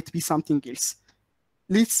language might be something else.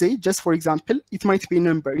 Let's say, just for example, it might be a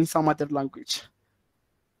number in some other language.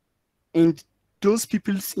 And those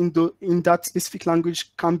people in that specific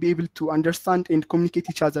language can be able to understand and communicate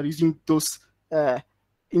each other using those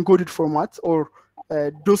encoded formats or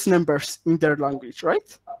those numbers in their language,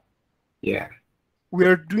 right? Yeah. We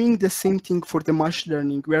are doing the same thing for the machine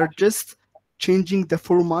learning. We are just changing the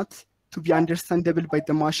format to be understandable by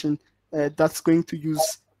the machine that's going to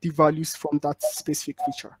use the values from that specific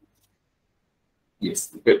feature.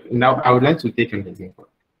 Yes, but now I would like to take an example.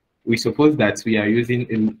 We suppose that we are using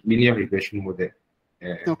a linear regression model.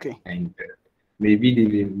 Okay. And maybe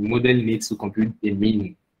the model needs to compute a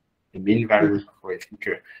mean value for a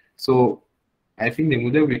feature. So I think the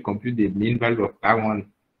model will compute the mean value of that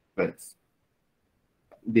one, but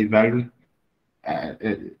the value,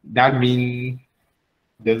 that mean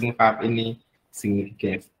doesn't have any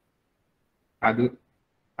significance. I don't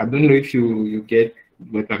know if you get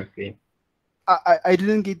what I'm saying. I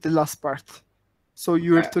didn't get the last part. So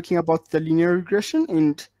you were talking about the linear regression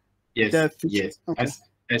and yes, yes. Okay.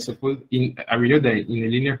 I suppose I know that in a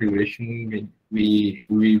linear regression we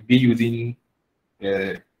will be using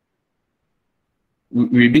we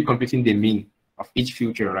will be computing the mean of each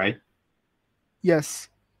feature, right? Yes.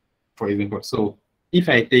 For example, so if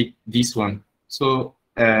I take this one, so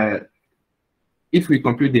if we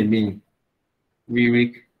compute the mean,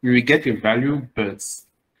 we will get a value, but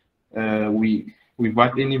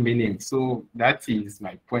without any meaning. So that is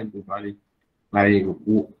my point about it,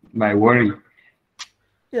 my worry.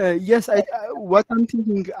 Yes, what I'm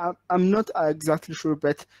thinking, I'm not exactly sure,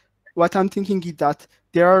 but what I'm thinking is that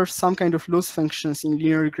there are some kind of loss functions in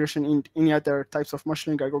linear regression in any other types of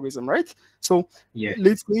machine learning algorithm, right? So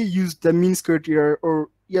let's say use the mean squared error, or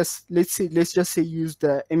yes, let's just say use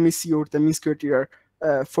the MSE or the mean squared error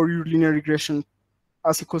for your linear regression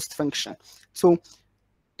as a cost function. So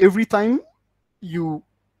every time you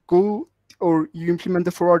go or you implement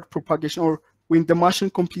the forward propagation, or when the machine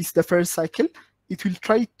completes the first cycle, it will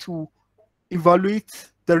try to evaluate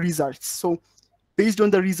the results. So based on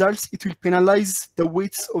the results, it will penalize the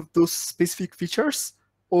weights of those specific features,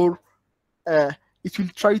 or it will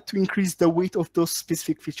try to increase the weight of those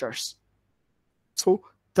specific features. So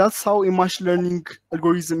that's how a machine learning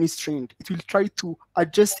algorithm is trained. It will try to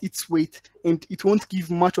adjust its weight, and it won't give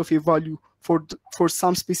much of a value for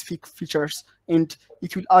some specific features, and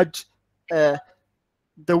it will add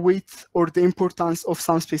the weight or the importance of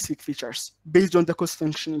some specific features based on the cost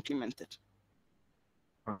function implemented.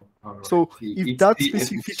 Right. So if that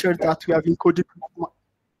specific feature that we have encoded,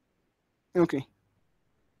 okay.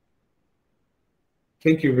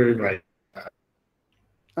 Thank you very much.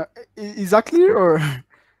 Is that clear, or?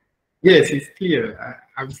 Yes, it's clear.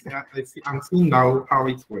 I'm seeing now how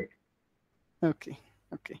it works. Okay.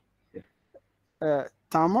 Okay. Yeah.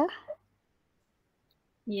 Tamar?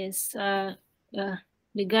 Yes.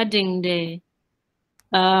 Regarding the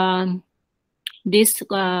this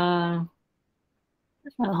hot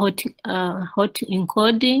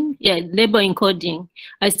encoding, label encoding,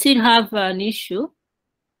 I still have an issue.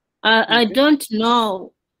 I don't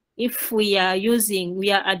know if we are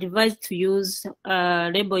advised to use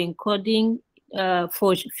label encoding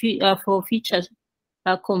for feature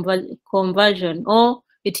conversion, or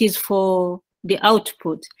it is for the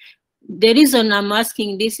output. The reason I'm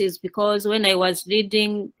asking this is because when I was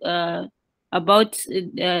reading about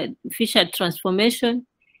feature transformation,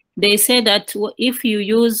 they say that if you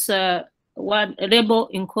use one label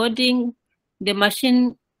encoding, the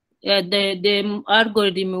machine, the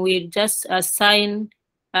algorithm will just assign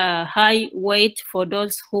high weight for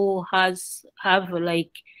those who have,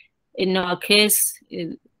 like in our case,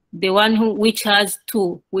 the one which has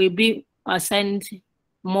 2 will be assigned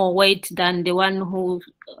more weight than the one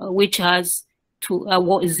which has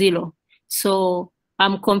 0. So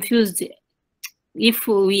I'm confused if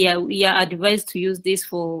we are advised to use this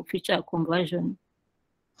for feature conversion.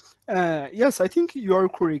 Yes, I think you are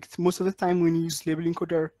correct. Most of the time when you use label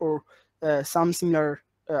encoder or some similar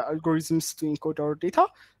algorithms to encode our data,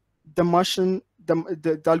 the machine,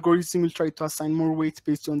 the algorithm will try to assign more weight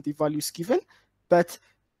based on the values given. But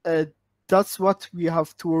that's what we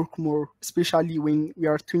have to work more, especially when we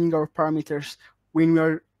are tuning our parameters, when we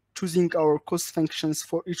are choosing our cost functions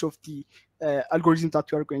for each of the algorithms that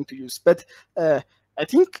we are going to use. But I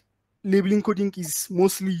think label encoding is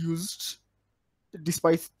mostly used,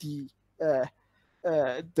 despite the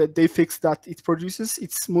effects that it produces.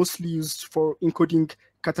 It's mostly used for encoding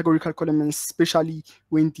categorical columns, especially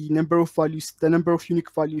when the number of values, the number of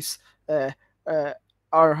unique values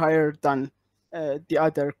are higher than the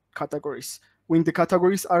other categories. When the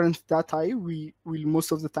categories aren't that high, we will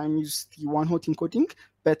most of the time use the one-hot encoding.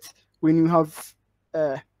 But when you have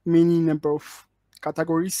many number of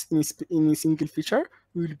categories in a single feature,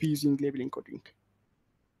 we will be using label encoding.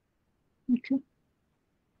 Okay.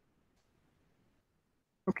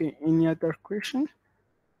 Okay, any other question?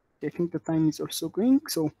 I think the time is also going.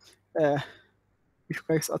 So if you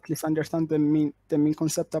guys at least understand the main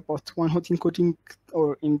concept about one-hot encoding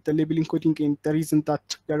or in the label encoding and the reason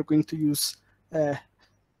that we are going to use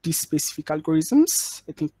these specific algorithms,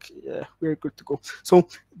 I think we're good to go. So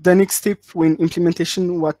the next step when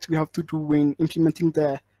implementation, what we have to do when implementing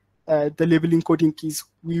the label encoding is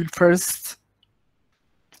we will first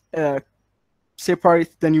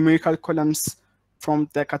separate the numerical columns from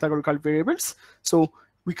the categorical variables. So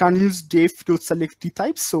we can use def.select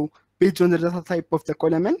dtypes. So based on the data type of the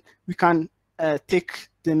column, we can take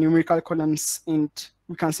the numerical columns and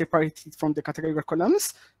we can separate it from the categorical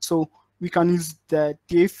columns. So we can use the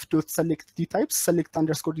def.select dtypes. Select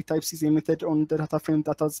underscore dtypes is a method on the data frame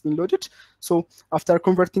that has been loaded. So after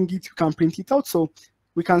converting it, you can print it out. So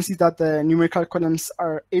we can see that the numerical columns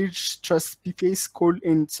are age, trust, PPS, call,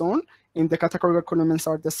 and so on. And the categorical columns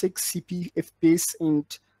are the sex, CP, FPS,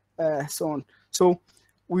 and so on. So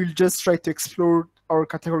we'll just try to explore our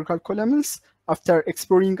categorical columns. After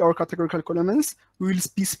exploring our categorical columns, we will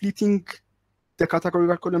be splitting the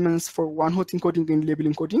categorical columns for one-hot encoding and label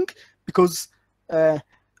encoding, because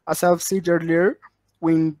as I've said earlier,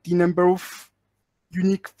 when the number of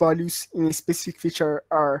unique values in a specific feature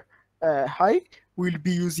are high, we'll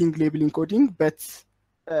be using label encoding, but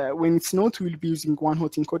when it's not, we'll be using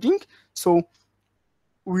one-hot encoding. So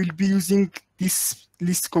we'll be using this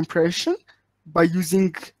list compression by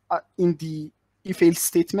using in the if-else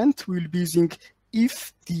statement, we'll be using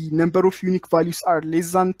if the number of unique values are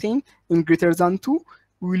less than 10 and greater than 2,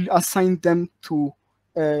 we'll assign them to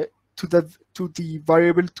the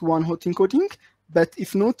variable to one-hot encoding. But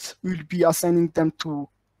if not, we'll be assigning them to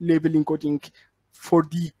label encoding for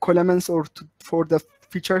the columns or for the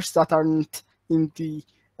features that aren't in the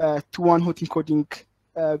to one-hot encoding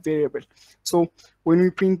variable. So when we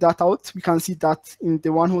print that out, we can see that in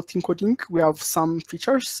the one-hot encoding, we have some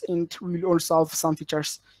features, and we'll also have some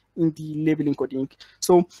features in the label encoding.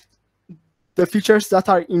 So the features that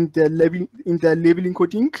are in the label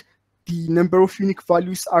encoding, the number of unique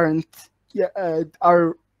values are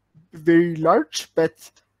very large,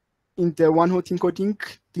 but in the one-hot encoding,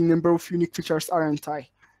 the number of unique features aren't high.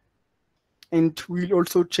 And we'll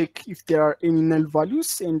also check if there are any null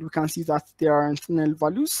values, and we can see that there aren't null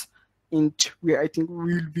values. And I think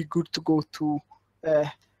we'll be good to go to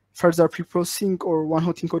further pre-processing or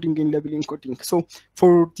one-hot encoding and label encoding. So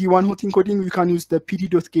for the one-hot encoding, we can use the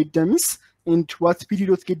pd.getDummies. And what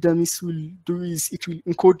pd.getDummies will do is it will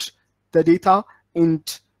encode the data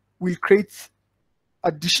and will create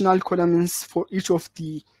additional columns for each of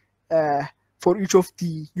the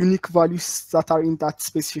unique values that are in that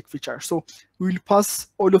specific feature. So we'll pass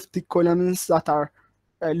all of the columns that are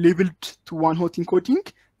labeled to one-hot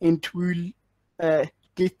encoding, and we'll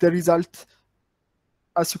get the result.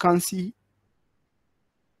 As you can see,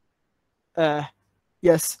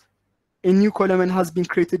 yes, a new column has been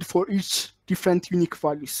created for each different unique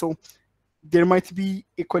value. So there might be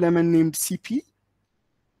a column named CP.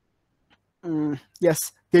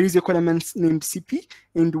 Yes, there is a column named CP,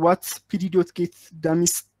 and what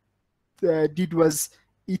pd.getDummies did was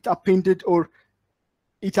it appended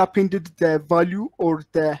the value or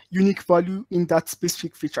the unique value in that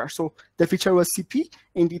specific feature. So the feature was CP,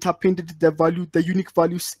 and it appended the unique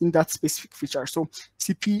values in that specific feature. So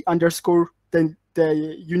CP underscore the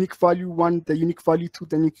unique value 1, the unique value 2,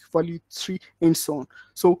 the unique value 3, and so on.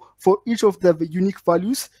 So for each of the unique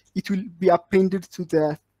values, it will be appended to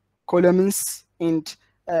the columns, and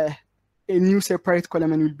a new separate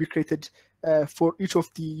column will be created for each of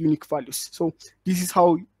the unique values. So this is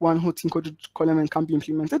how one hot encoded column can be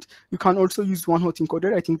implemented. You can also use one hot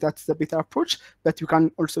encoder. I think that's the better approach, but you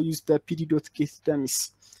can also use the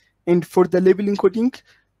pd.getDummies. And for the label encoding,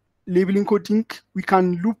 we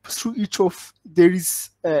can loop through each of, there is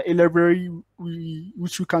a library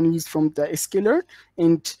which we can use from the scaler,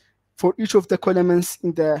 and for each of the columns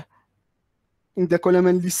in the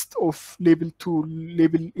column list of label to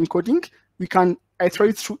label encoding, we can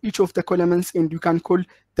iterate through each of the columns, and you can call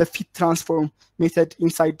the fit transform method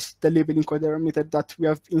inside the label encoder method that we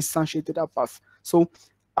have instantiated above. So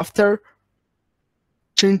after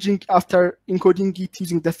encoding it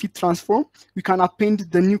using the fit transform, we can append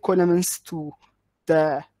the new columns to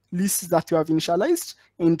the lists that we have initialized.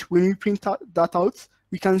 And when we print that out,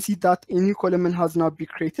 we can see that a new column has now been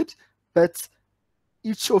created, but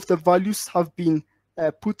each of the values have been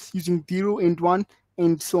put using 0 and 1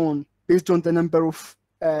 and so on, based on the number of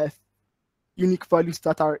unique values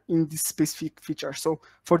that are in this specific feature. So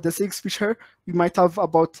for the 6 feature, we might have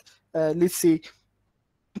about, let's say,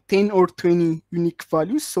 10 or 20 unique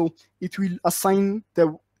values. So it will assign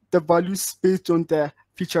the values based on the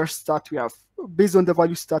features that we have, based on the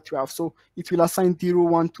values that we have. So it will assign 0,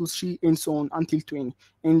 1, 2, 3, and so on until 20.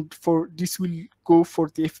 And for this will go for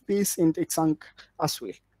the FBase and Xang as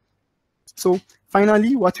well. So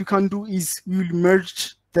finally, what we can do is we will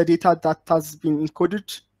merge the data that has been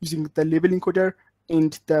encoded using the label encoder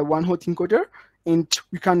and the one hot encoder, and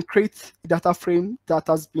we can create a data frame that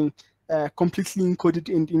has been completely encoded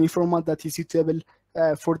in a format that is suitable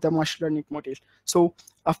for the machine learning model. So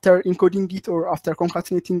after encoding it, or after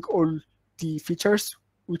concatenating all the features,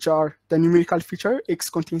 which are the numerical feature, X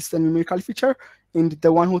contains the numerical feature, and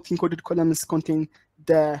the one hot encoded columns contain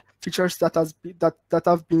the features that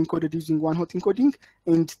have been encoded using one hot encoding,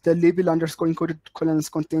 and the label underscore encoded columns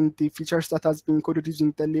contain the features that has been encoded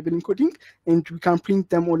using the label encoding, and we can print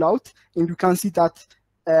them all out, and we can see that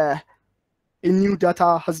a new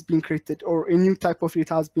data has been created, or a new type of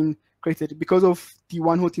data has been created because of the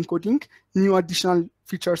one hot encoding. New additional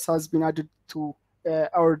features has been added to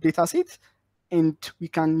our data set, and we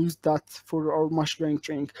can use that for our machine learning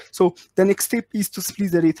training. So the next step is to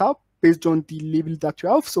split the data based on the label that we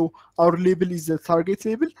have. So our label is the target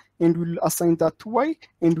label, and we'll assign that to Y,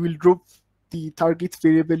 and we'll drop the target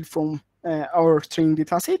variable from our training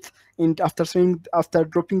data set. And after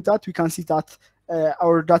dropping that, we can see that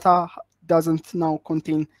our data doesn't now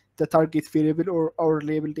contain the target variable or our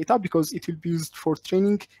label data, because it will be used for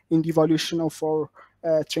training and evaluation of our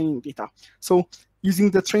training data. So using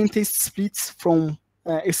the train test splits from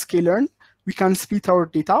sklearn, we can split our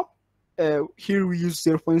data. Here we use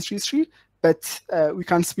 0.33, but we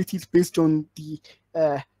can split it based on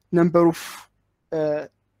the number of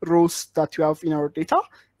rows that you have in our data,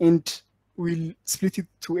 and we'll split it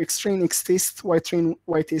to xtrain, xtest, ytrain,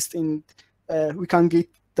 ytest, and we can get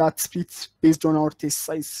that split based on our test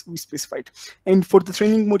size we specified. And for the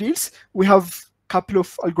training models, we have a couple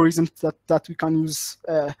of algorithms that we can use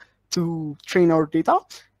to train our data,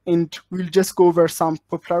 and we'll just go over some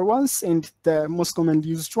popular ones and the most commonly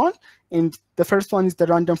used one. And the first one is the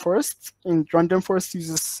random forest, and random forest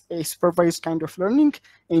uses a supervised kind of learning,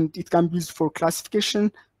 and it can be used for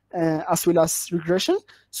classification as well as regression.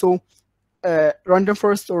 So random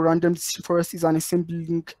forest or random decision forest is an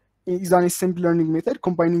assembly learning method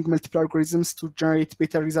combining multiple algorithms to generate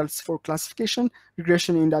better results for classification,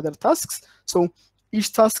 regression, and other tasks. So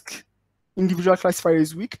each task individual classifier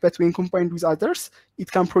is weak, but when combined with others, it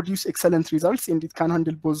can produce excellent results, and it can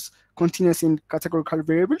handle both continuous and categorical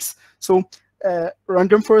variables. So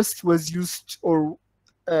random forest was used, or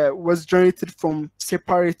was generated from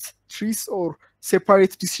separate trees or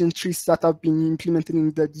separate decision trees that have been implemented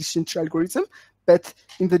in the decision tree algorithm. But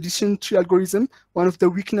in the decision tree algorithm, one of the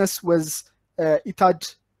weakness was it had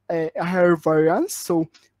a higher variance. So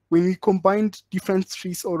when we combined different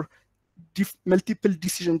trees or multiple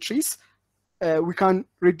decision trees, we can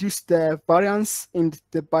reduce the variance and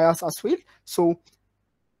the bias as well. So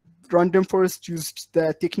random forest used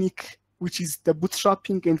the technique, which is the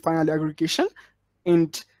bootstrapping and finally aggregation.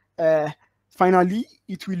 And finally,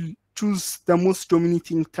 it will choose the most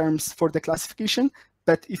dominating terms for the classification.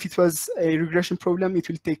 But if it was a regression problem, it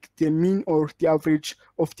will take the mean or the average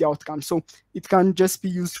of the outcome. So it can just be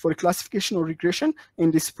used for classification or regression,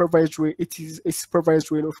 and a supervised way. It is a supervised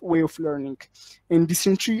way of learning. And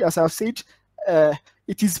decision tree, as I've said,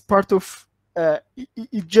 it is part of.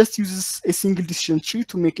 It just uses a single decision tree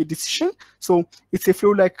to make a decision. So it's a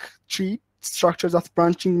flow-like tree structure that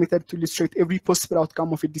branching method to illustrate every possible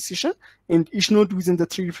outcome of a decision, and each node within the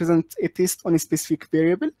tree represents a test on a specific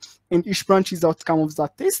variable, and each branch is the outcome of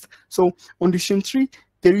that test. So on decision tree,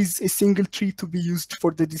 there is a single tree to be used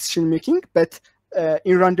for the decision making, but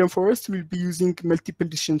in random forest, we'll be using multiple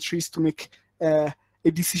decision trees to make a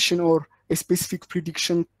decision or a specific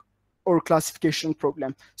prediction or classification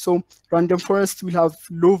problem. So random forest will have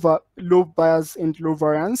low bias and low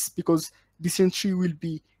variance because decision tree will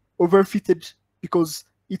be overfitted because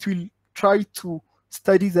it will try to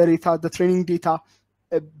study the data, the training data,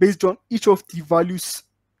 based on each of the values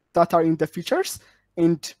that are in the features.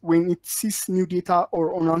 And when it sees new data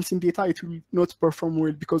or unseen data, it will not perform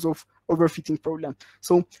well because of overfitting problem.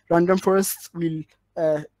 So random forest will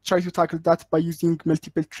try to tackle that by using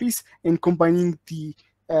multiple trees and combining the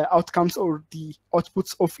outcomes or the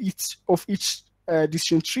outputs of each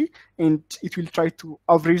decision tree, and it will try to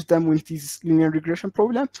average them when it is linear regression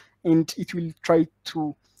problem, and it will try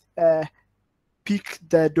to pick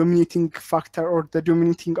the dominating factor or the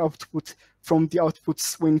dominating output from the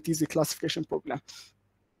outputs when it is a classification problem.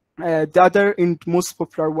 The other and most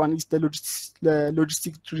popular one is the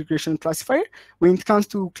logistic regression classifier. When it comes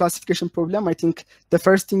to classification problem, I think the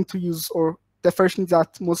first thing to use, or the first thing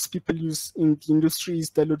that most people use in the industry, is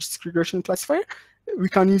the logistic regression classifier. We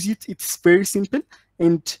can use it. It's very simple,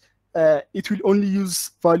 and it will only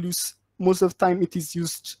use values. Most of the time, it is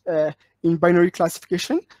used in binary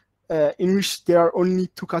classification, in which there are only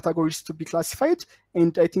two categories to be classified.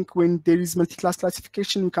 And I think when there is multi-class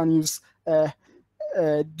classification, we can use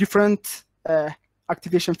different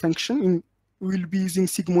activation function. We'll be using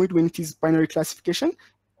sigmoid when it is binary classification.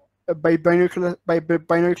 By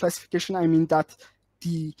binary classification, I mean that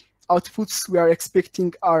the outputs we are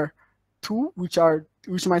expecting are two, which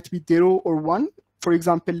might be 0 or 1. For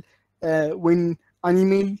example, when an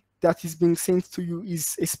email that is being sent to you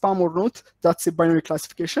is a spam or not, that's a binary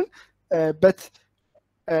classification. But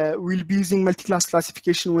we'll be using multi-class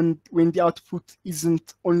classification when the output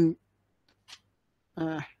isn't on.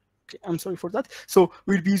 Okay, I'm sorry for that. So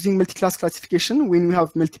we'll be using multi-class classification when we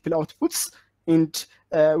have multiple outputs, and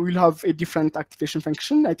we'll have a different activation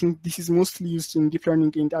function. I think this is mostly used in deep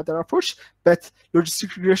learning and other approach, but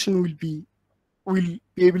logistic regression will be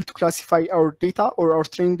able to classify our data or our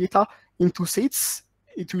training data into sets.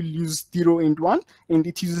 It will use 0 and 1, and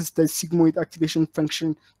it uses the sigmoid activation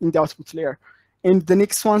function in the output layer. And the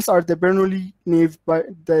next ones are the Bernoulli naive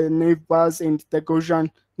Bayes and the Gaussian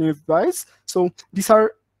naive Bayes. So these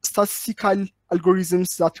are statistical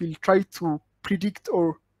algorithms that will try to predict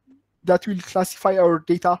or that will classify our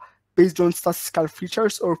data based on statistical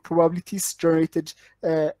features or probabilities generated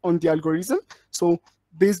on the algorithm. So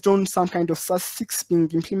based on some kind of statistics being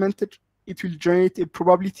implemented, it will generate a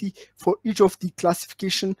probability for each of the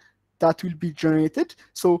classification that will be generated.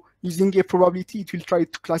 So using a probability, it will try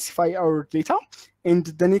to classify our data. And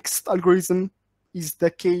the next algorithm is the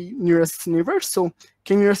k-nearest neighbor. So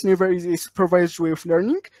k-nearest neighbor is a supervised way of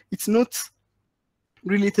learning. It's not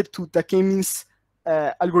related to the k-means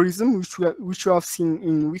algorithm, which you have seen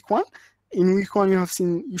in week 1. In week 1,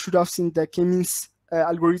 you should have seen the k-means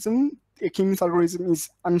algorithm. A k-means algorithm is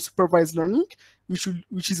unsupervised learning,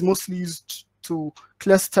 which is mostly used to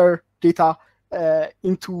cluster data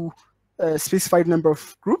into a specified number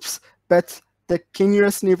of groups. But the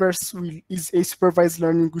k-nearest neighbors is a supervised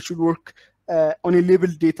learning, which will work on a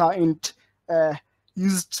labeled data and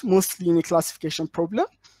used mostly in a classification problem.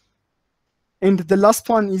 And the last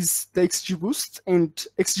one is the XGBoost, and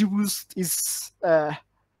XGBoost is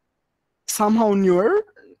somehow newer.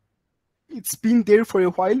 It's been there for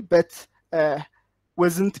a while, but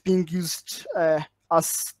wasn't being used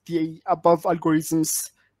as the above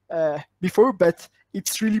algorithms before, but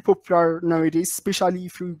it's really popular nowadays, especially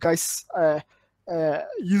if you guys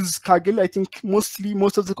use Kaggle. I think most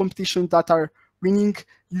of the competition that are winning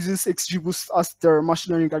uses XGBoost as their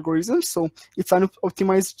machine learning algorithm. So it's an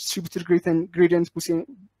optimized distributed gradient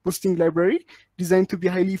boosting library designed to be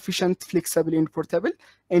highly efficient, flexible, and portable.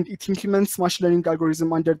 And it implements machine learning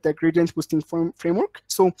algorithm under the gradient boosting framework.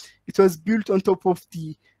 So it was built on top of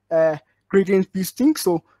the gradient boosting.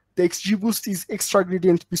 So the XGBoost is extra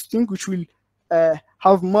gradient boosting, which will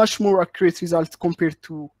have much more accurate results compared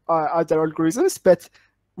to other algorithms, but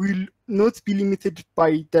will not be limited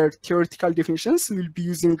by their theoretical definitions. We'll be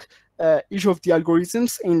using each of the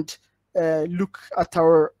algorithms and look at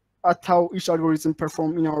how each algorithm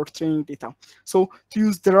performs in our training data. So to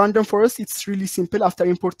use the random forest, it's really simple. After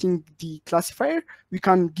importing the classifier, we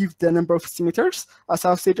can give the number of estimators. As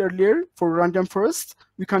I've said earlier, for random forest,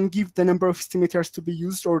 we can give the number of estimators to be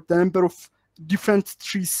used or the number of different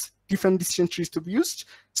trees different decision trees to be used.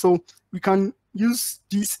 So we can use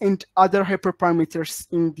these and other hyperparameters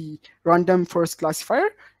in the random forest classifier,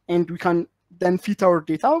 and we can then fit our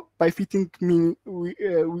data. By fitting, mean we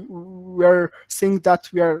are saying that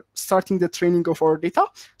we are starting the training of our data.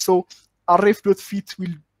 So arref.fit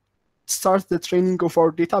will start the training of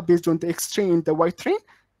our data based on the X train and the Y train.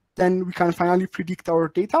 Then we can finally predict our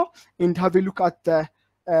data and have a look at the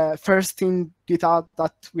first train data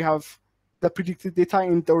that we have, the predicted data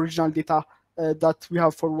and the original data that we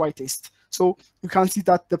have for Y test. So you can see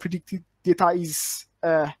that the predicted data is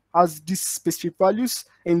has these specific values,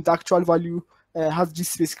 and the actual value has these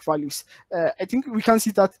specific values. I think we can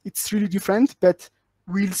see that it's really different, but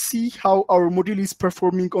we'll see how our model is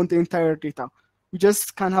performing on the entire data. We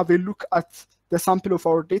just can have a look at the sample of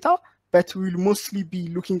our data, but we'll mostly be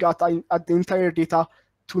looking at the entire data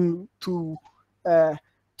to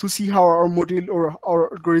see how our model or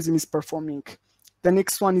our algorithm is performing. The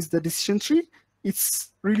next one is the decision tree.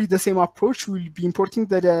 It's really the same approach. We'll be importing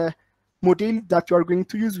the model that you are going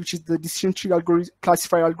to use, which is the decision tree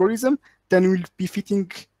classifier algorithm. Then we'll be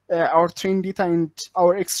fitting our train data and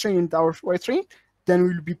our X train and our Y train. Then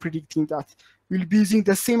we'll be predicting that. We'll be using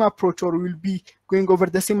the same approach, or we'll be going over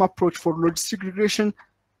the same approach for logistic regression,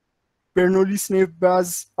 Bernoulli-Neve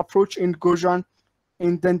Bayes approach, and Gaussian,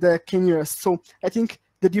 and then the k-nearest. So I think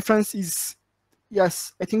the difference is,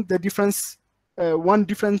 yes, I think the difference, one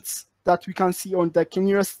difference that we can see on the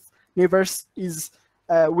k-nearest neighbors is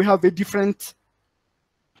we have a different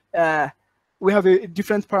parameter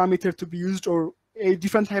to be used, or a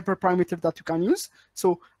different hyperparameter that you can use.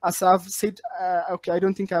 So as I've said, okay, I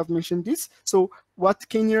don't think I've mentioned this. So what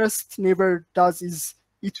k-nearest neighbor does is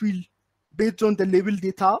it will, based on the label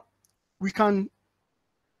data, we can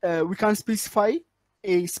specify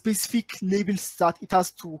a specific labels that it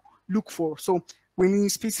has to look for. So when you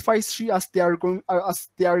specify 3 as the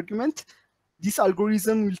argument, this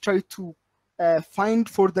algorithm will try to find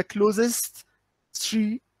for the closest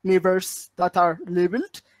 3 neighbors that are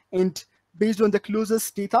labeled, and based on the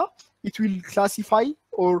closest data, it will classify,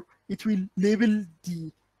 or it will label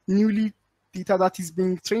the newly data that is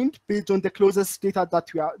being trained based on the closest data that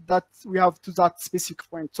we have to that specific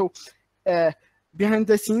point. So behind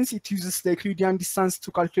the scenes, it uses the Euclidean distance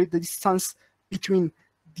to calculate the distance between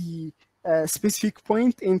the specific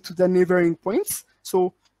point and to the neighboring points.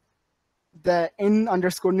 So the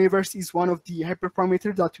n_neighbors is one of the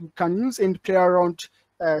hyperparameters that we can use and play around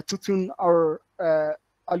to tune our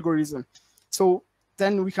algorithm. So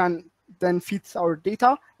then we can then fit our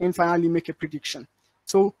data and finally make a prediction.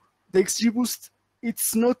 So the XGBoost,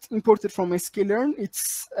 it's not imported from sklearn.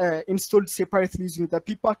 It's installed separately using the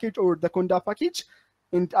pip package or the conda package.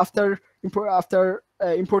 And after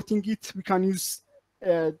importing it, we can use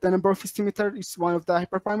the number of estimator is one of the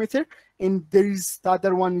hyperparameter, and there is the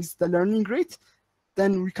other one is the learning rate.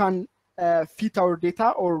 Then we can fit our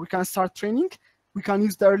data, or we can start training. We can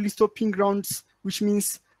use the early stopping rounds, which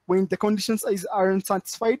means when the conditions aren't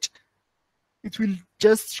satisfied, it will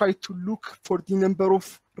just try to look for the number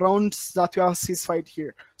of rounds that we have specified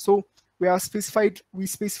here. So we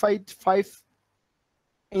specified 5,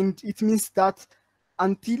 and it means that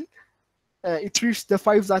until it reached the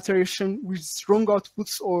 5th iteration with wrong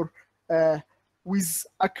outputs, or with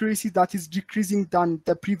accuracy that is decreasing than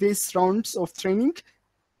the previous rounds of training,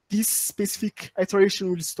 this specific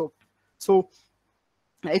iteration will stop. So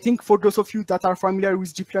I think for those of you that are familiar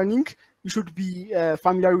with deep learning, you should be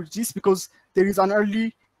familiar with this, because there is an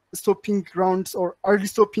early stopping rounds or early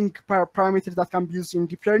stopping parameter that can be used in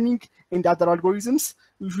deep learning and other algorithms.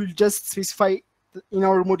 We will just specify in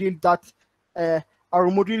our model that our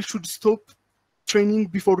model should stop training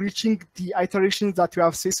before reaching the iterations that we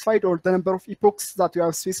have specified, or the number of epochs that we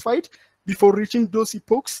have specified. Before reaching those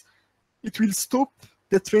epochs, it will stop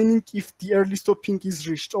the training if the early stopping is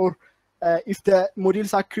reached, or if the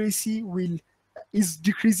model's accuracy is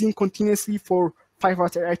decreasing continuously for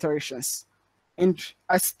 5 iterations. And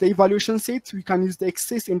as the evaluation set, we can use the X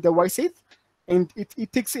test and the Y set, and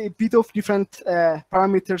it takes a bit of different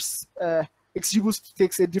parameters. XGBoost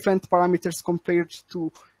takes a different parameters compared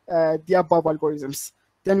to the above algorithms.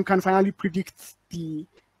 Then we can finally predict the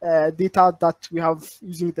data that we have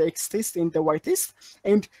using the X test and the Y test.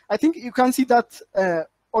 And I think you can see that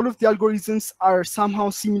all of the algorithms are somehow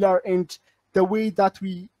similar, and the way that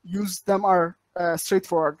we use them are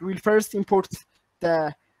straightforward. We'll first import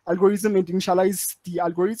the algorithm and initialize the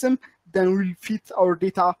algorithm, then we'll fit our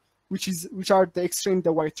data, which are the X train,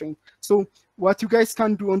 the Y train. So what you guys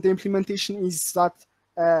can do on the implementation is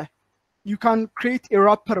that you can create a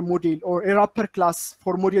wrapper model or a wrapper class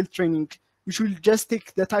for model training, which will just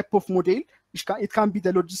take the type of model. It can be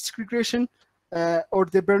the logistic regression, or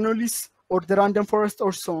the Bernoullis, or the random forest,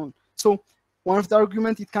 or so on. So one of the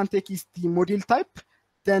arguments it can take is the model type,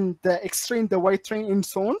 then the X train, the Y train, and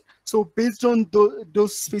so on. So based on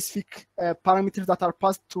those specific parameters that are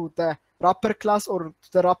passed to the wrapper class or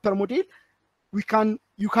the wrapper model, you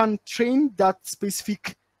can train that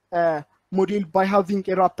specific model by having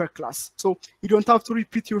a wrapper class. So you don't have to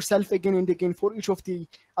repeat yourself again and again for each of the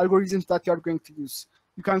algorithms that you are going to use.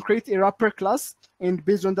 You can create a wrapper class, and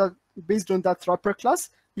based on that wrapper class,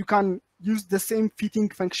 you can use the same fitting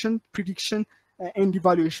function, prediction, and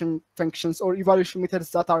evaluation functions or evaluation methods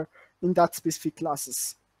that are in that specific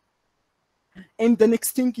classes. And the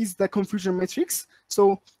next thing is the confusion matrix.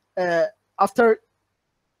 So after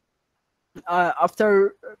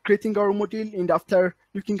creating our model and after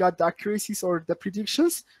looking at the accuracies or the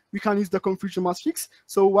predictions, we can use the confusion matrix.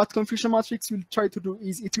 So what confusion matrix will try to do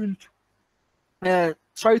is it will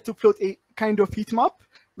try to plot a kind of heat map,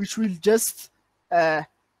 which will just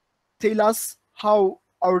tell us how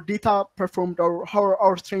our data performed or how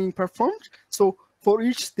our training performed. So for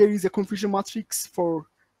each, there is a confusion matrix for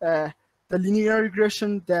the linear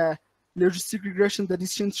regression, the logistic regression, the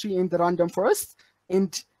decision tree, and the random forest.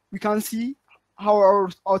 And we can see how our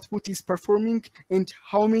output is performing and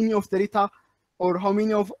how many of the data or how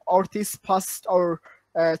many of our tests passed our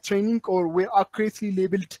training or were accurately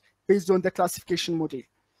labeled based on the classification model.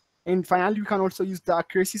 And finally, we can also use the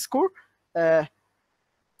accuracy score.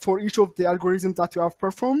 For each of the algorithms that we have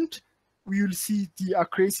performed, we will see the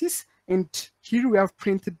accuracies. And here we have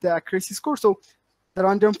printed the accuracy score. So the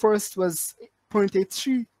random forest was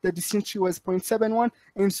 0.83, the decision tree was 0.71,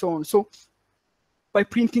 and so on. So by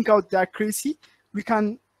printing out the accuracy, we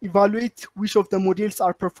can evaluate which of the models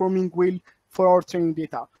are performing well for our training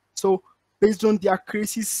data. So based on the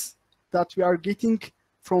accuracies that we are getting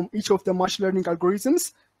from each of the machine learning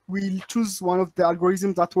algorithms, we'll choose one of the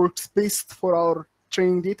algorithms that works best for our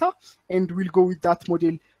training data, and we'll go with that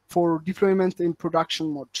model for deployment in production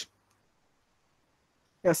mode.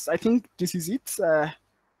 Yes, I think this is it.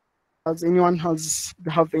 Does anyone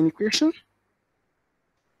have any question?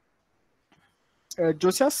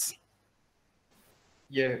 Josias?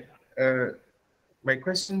 Yeah, my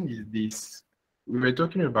question is this. We were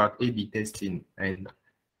talking about A/B testing, and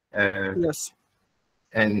Yes.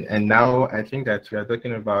 And now I think that we are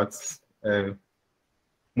talking about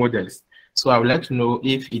models. So I would like to know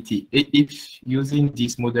if using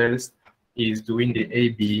these models is doing the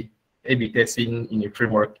A/B testing in a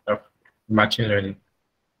framework of machine learning.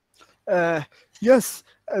 Yes.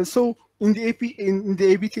 So in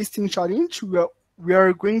the A/B testing challenge, we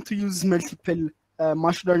are going to use multiple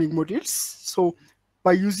machine learning models. So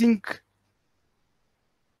by using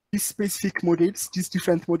these specific models, these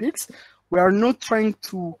different models, we are not trying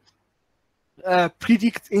to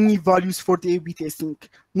predict any values for the A/B testing.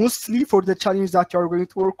 Mostly for the challenge that you are going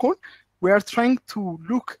to work on, we are trying to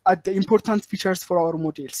look at the important features for our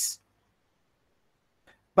models.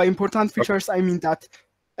 By important features, I mean that,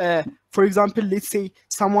 for example, let's say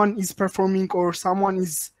someone is performing or someone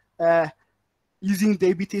is using the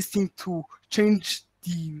A/B testing to change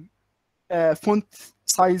the font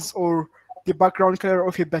size or the background color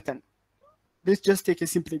of a button. Let's just take a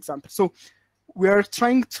simple example. So we are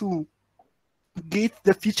trying to get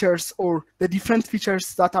the features or the different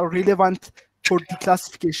features that are relevant for the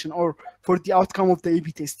classification or for the outcome of the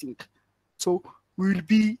A/B testing. So we will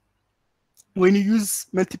be, when you use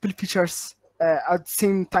multiple features at the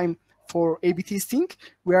same time for A/B testing,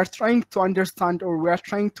 we are trying to understand or we are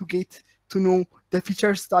trying to get to know the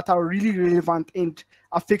features that are really relevant and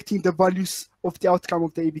affecting the values of the outcome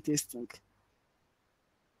of the A/B testing.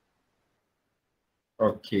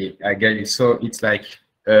 Okay, I get it. So it's like,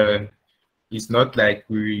 it's not like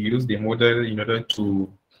we use the model in order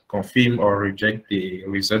to confirm or reject the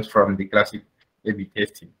result from the classic A/B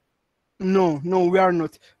testing. No, we are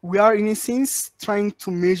not. We are, in a sense, trying to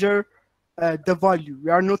measure the value. We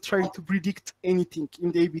are not trying to predict anything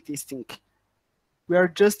in the A/B testing. We are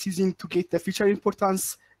just using to get the feature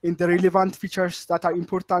importance and the relevant features that are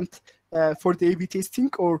important for the A/B testing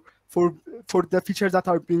or for the features that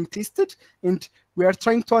are being tested. And we are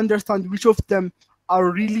trying to understand which of them are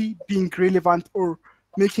really being relevant or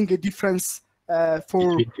making a difference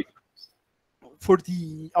for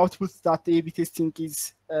the output that the A/B testing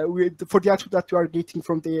is, for the output that you are getting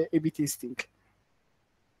from the A/B testing.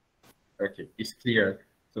 Okay, it's clear.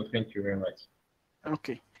 So thank you very much.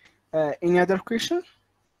 Okay. Any other question?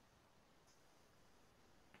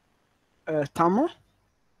 Tamar?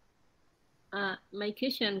 My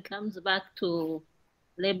question comes back to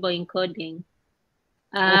label encoding.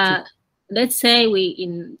 Okay. Let's say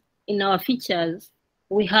in our features,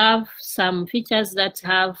 we have some features that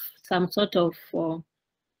have some sort of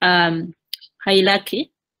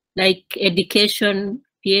hierarchy, like education,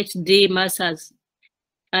 PhD, masters,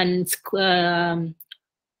 and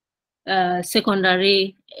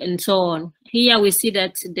secondary, and so on. Here we see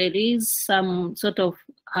that there is some sort of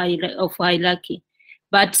hierarchy,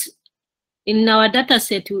 but in our data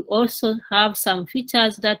set we also have some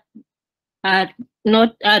features that are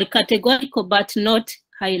categorical but not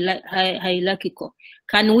hierarchical.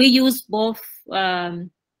 Can we use both one-hot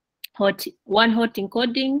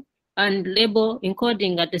encoding and label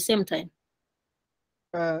encoding at the same time?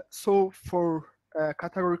 So for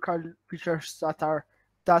categorical features that are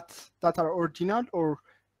ordinal or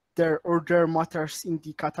their order matters in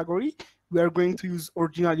the category, we are going to use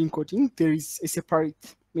ordinal encoding. There is a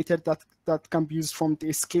separate method that can be used from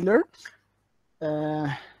the scaler.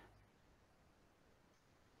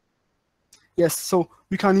 Yes, so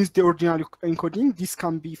we can use the ordinal encoding. This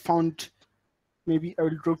can be found, maybe I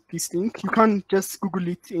will drop this link. You can just Google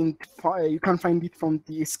it and you can find it from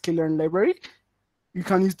the scaler library. You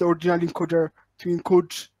can use the ordinal encoder to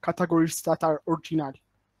encode categories that are ordinal.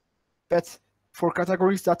 But for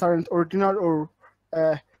categories that aren't ordinal, or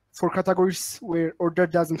for categories where order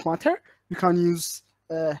doesn't matter, you can use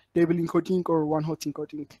label encoding or one-hot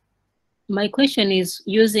encoding. My question is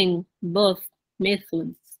using both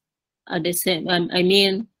methods at the same, I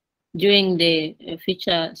mean, during the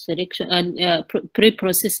feature selection and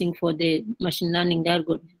pre-processing for the machine learning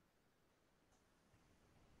algorithm.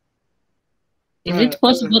 Is it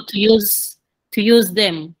possible to use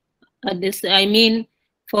them at this? I mean,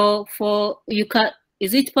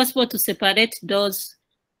 is it possible to separate those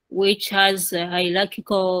which has a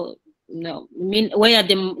hierarchical, where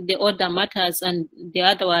the order matters, and the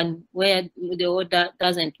other one where the order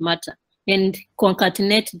doesn't matter, and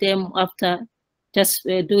concatenate them after just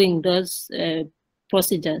doing those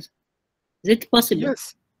procedures? Is it possible?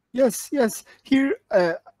 Yes. Here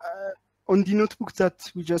on the notebook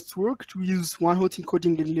that we just worked, we use one-hot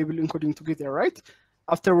encoding and label encoding together, right?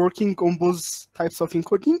 After working on both types of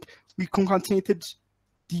encoding, we concatenated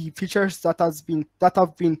the features that have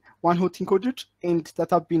been one-hot encoded and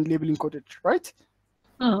that have been label encoded, right?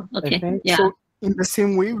 Oh, okay. Yeah. So in the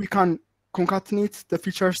same way, we can concatenate the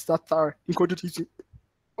features that are encoded using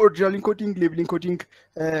ordinal encoding, label encoding,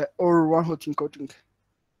 or one-hot encoding.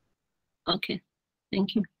 Okay,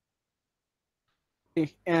 thank you.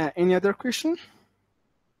 Okay. Any other question,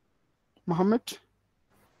 Mohammed?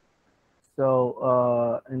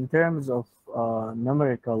 So in terms of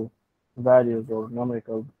numerical values or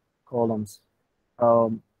numerical columns,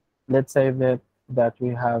 let's say that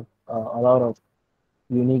we have a lot of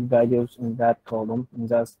unique values in that column, in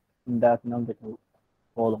that numerical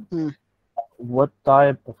column. What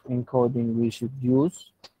type of encoding we should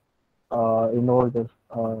use in order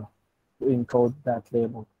to encode that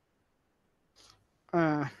label?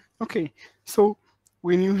 Okay, so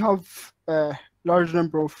when you have a large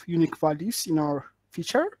number of unique values in our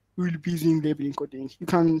feature, we'll be using label encoding. You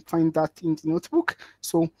can find that in the notebook.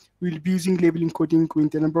 So we'll be using label encoding when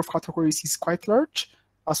the number of categories is quite large,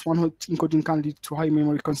 as one-hot encoding can lead to high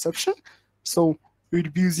memory consumption. So we'll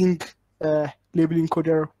be using label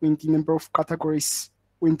encoder when the number of categories,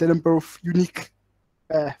 when the number of unique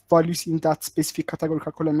values in that specific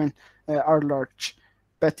categorical column are large.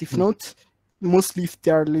 But if not, mostly if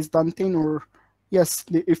they are less than 10, or yes,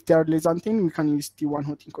 if they are less than 10, we can use the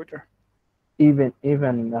one-hot encoder. Even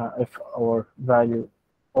if our value,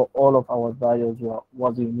 or all of our values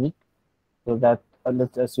was unique, so that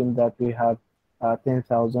let's assume that we have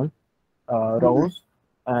 10,000 rows,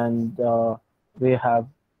 and we have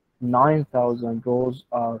 9,000 rows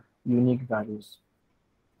are unique values.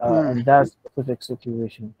 In that specific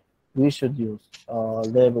situation, we should use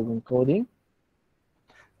label encoding.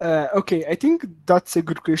 Okay, I think that's a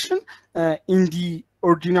good question. In the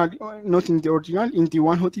ordinal, not in the ordinal, in the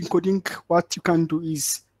one-hot encoding, what you can do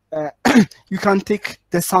is you can take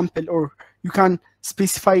the sample, or you can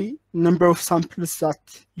specify number of samples that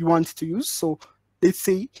you want to use. So let's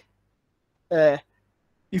say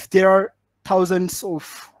if there are thousands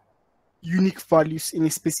of unique values in a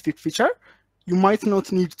specific feature, you might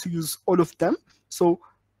not need to use all of them. So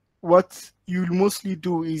what you'll mostly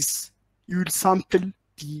do is you'll sample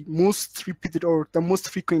the most repeated or the most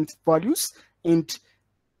frequent values, and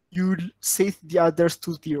you'll set the others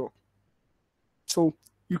to 0. So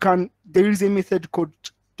you can, there is a method called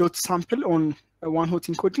 .sample on one-hot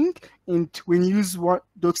encoding, and when you use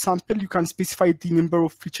 .sample, you can specify the number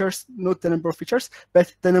of features, not the number of features,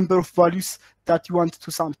 but the number of values that you want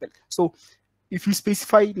to sample. So if you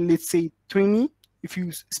specify, let's say 20, if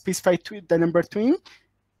you specify the number 20,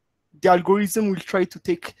 the algorithm will try to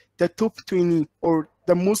take the top 20 or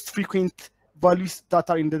the most frequent values that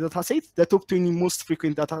are in the data set, the top 20 most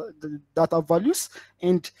frequent data values,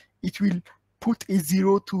 and it will put a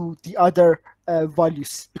 0 to the other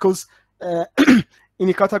values, because in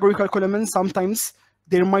a categorical column, sometimes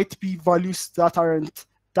there might be values that aren't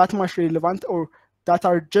that much relevant or that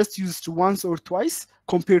are just used once or twice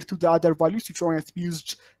compared to the other values which are to be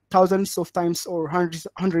used thousands of times or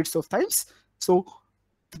hundreds of times. So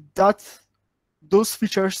that those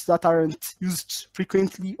features that aren't used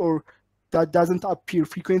frequently or that doesn't appear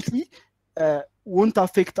frequently won't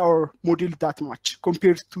affect our model that much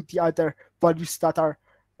compared to the other values that are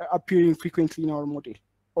appearing frequently in our model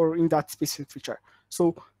or in that specific feature.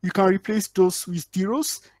 So you can replace those with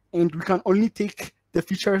zeros, and we can only take the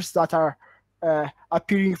features that are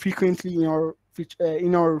appearing frequently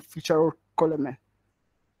in our feature or column.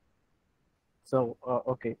 So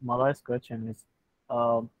okay, my last question is,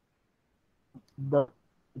 do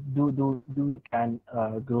we can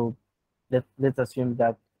group? Let's assume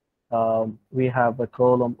that we have a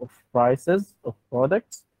column of prices of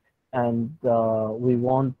products, and we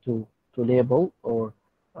want to label or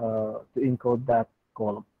to encode that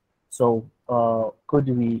column. So could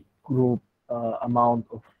we group amount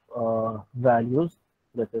of values?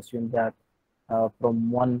 Let's assume that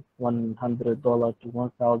from $100 to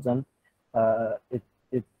 1,000,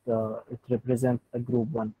 it represents a group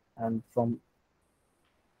 1, and from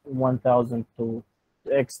 1,000 to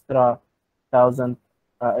extra 1,000,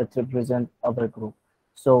 it represents other group.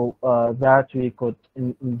 So that we could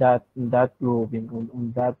in that grouping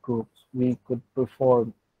on that groups, we could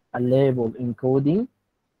perform a label encoding.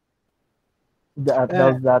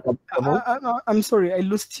 Does that applicable? I'm sorry, I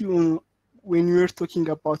lost you when you were talking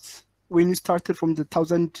about when you started from the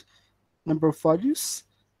 1,000 number of values.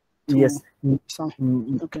 Yes.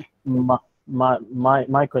 Okay.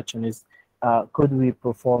 My question is, could we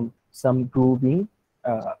perform some grouping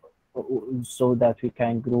so that we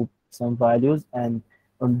can group some values, and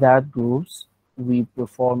on that groups we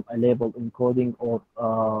perform a label encoding or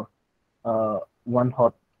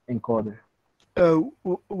one-hot encoder?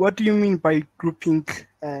 What do you mean by grouping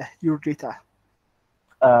your data?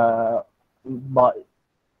 But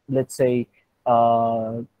let's say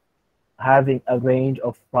having a range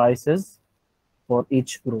of prices for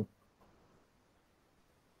each group.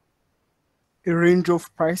 A range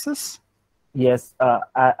of prices? Yes,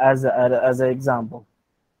 as an example.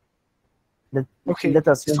 Okay. Let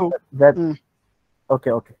us so that.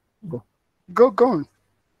 Okay. Go on.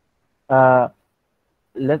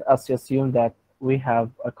 Let us assume that we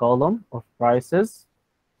have a column of prices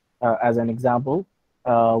as an example.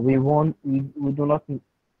 We do not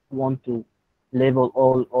want to label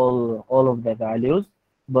all of the values,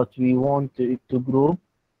 but we want to group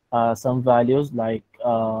some values, like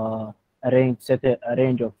set a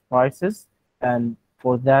range of prices, and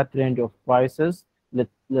for that range of prices,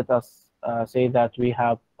 let us say that we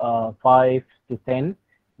have 5 to 10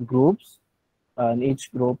 groups, and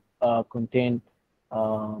each group contains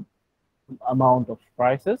amount of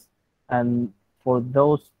prices, and for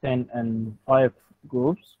those 10 and 5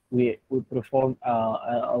 groups, we perform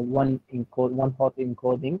a one hot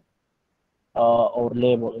encoding or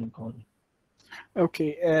label encoding.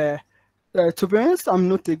 Okay. To be honest, I'm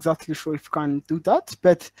not exactly sure if you can do that,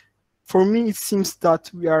 but for me, it seems that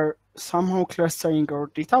we are somehow clustering our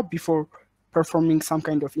data before performing some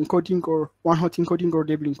kind of encoding or one-hot encoding or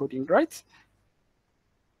label encoding, right?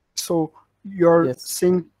 So you're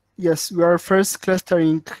saying, yes, we are first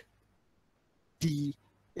clustering the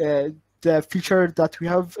feature that we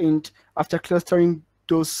have, and after clustering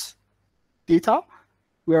those data,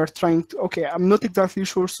 we are trying to, okay, I'm not exactly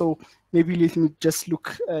sure, so maybe let me just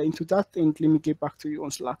look into that, and let me get back to you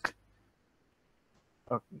on Slack.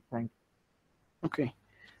 Okay, thank you. Okay.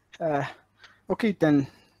 Okay, then.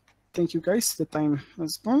 Thank you, guys. The time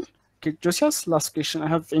has gone. Okay, Josias, last question. I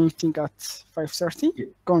have anything at 5:30. Yeah.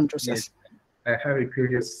 Go on, Josias. Yes. I have a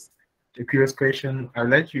curious question. I'd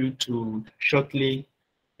like you to shortly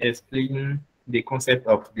explain the concept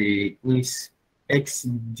of the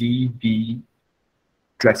XGB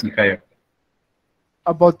classifier.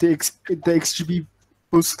 About the XGB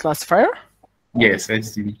boost classifier? Yes,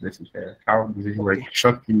 XGB classifier. How does it work?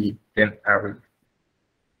 Shortly, then I will.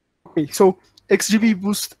 Okay, so XGB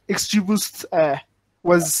boost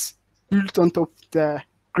was built on top of the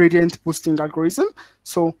gradient boosting algorithm.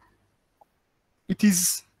 So it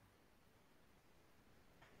is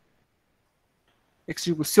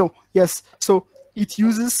XGB boost. So yes, so it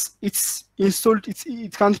uses, it's installed,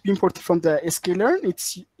 it can't be imported from the sklearn.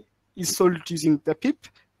 It's installed using the pip.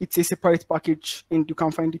 It's a separate package, and you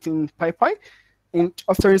can find it in PyPy. and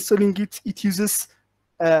after installing it, it uses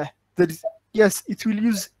it will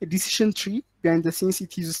use a decision tree. Behind the scenes,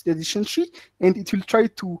 it uses the decision tree, and it will try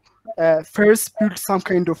to first build some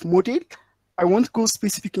kind of model. I won't go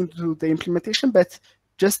specific into the implementation, but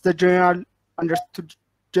just the general to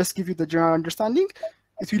just give you the general understanding.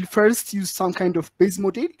 It will first use some kind of base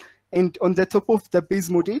model, and on the top of the base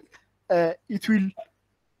model, it will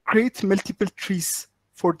create multiple trees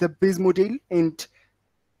for the base model, and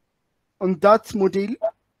on that model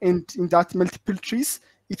and in that multiple trees,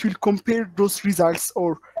 it will compare those results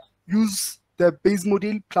or use the base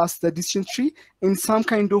model plus the decision tree in some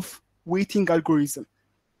kind of weighting algorithm.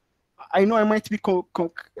 I know I might be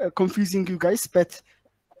confusing you guys, but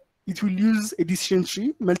it will use a decision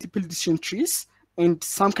tree, multiple decision trees, and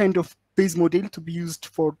some kind of base model to be used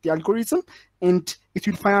for the algorithm. And it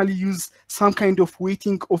will finally use some kind of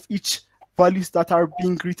weighting of each values that are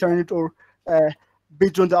being returned or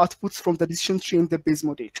based on the outputs from the decision tree and the base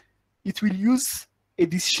model. It will use a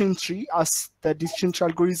decision tree as the decision tree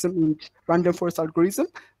algorithm in random forest algorithm,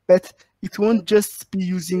 but it won't just be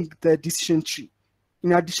using the decision tree.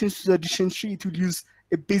 In addition to the decision tree, it will use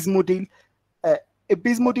a base model. A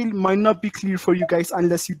base model might not be clear for you guys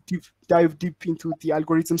unless you dive deep into the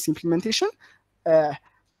algorithm's implementation,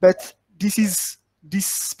 but this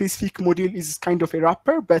specific model is kind of a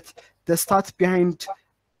wrapper, but the start behind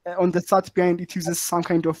on the start behind it uses some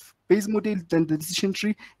kind of base model, then the decision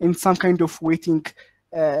tree, and some kind of weighting.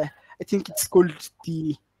 I think it's called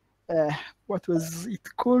the what was it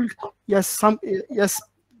called? Yes,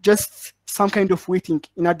 just some kind of weighting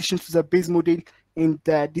in addition to the base model and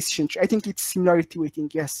the decision tree. I think it's similarity weighting.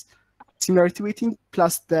 Yes, similarity weighting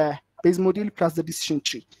plus the base model plus the decision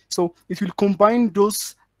tree. So it will combine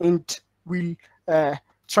those and will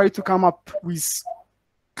try to come up with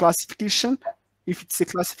classification if it's a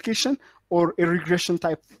classification, or a regression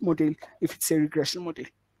type model if it's a regression model.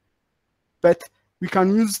 But we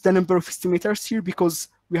can use the number of estimators here because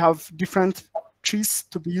we have different trees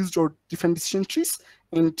to be used or different decision trees.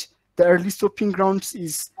 And the early stopping grounds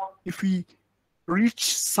is if we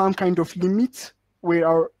reach some kind of limit where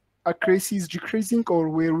our accuracy is decreasing or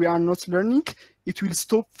where we are not learning, it will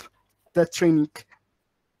stop the training.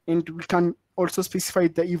 And we can also specify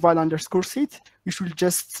the eval underscore set, which will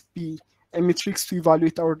just be a matrix to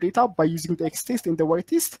evaluate our data by using the x-test and the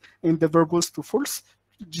y-test and the verbose to false.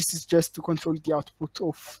 This is just to control the output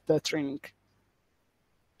of the training.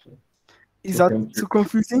 Is that too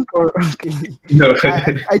confusing or okay? No.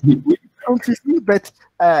 I confusing, but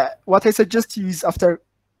what I suggest you is after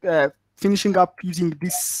finishing up using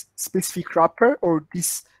this specific wrapper or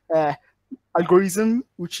this algorithm,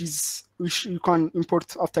 which you can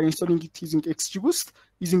import after installing it using XGBoost,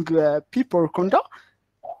 using pip or conda,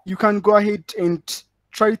 you can go ahead and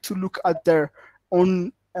try to look at their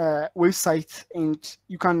own website, and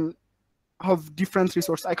you can have different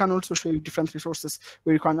resources. I can also show you different resources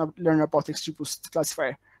where you can learn about XGBoost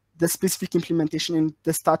classifier, the specific implementation and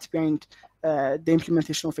the stat behind the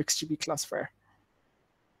implementation of XGB classifier.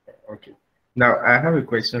 Okay. Now I have a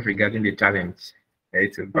question regarding the challenge.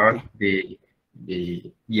 It's about the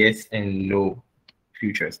yes and no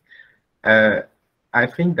futures. I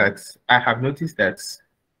think that I have noticed that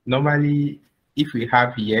normally if we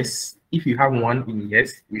have yes, if you have 1 in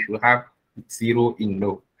yes, we should have 0 in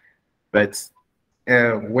no. But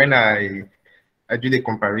when I do the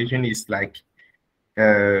comparison, it's like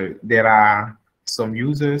there are some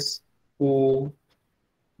users who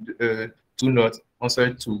do not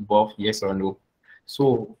answer to both yes or no.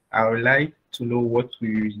 So I would like to know what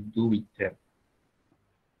we do with them.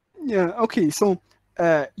 Yeah, okay. So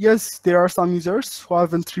yes, there are some users who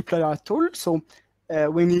haven't replied at all. So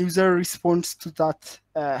when a user responds to that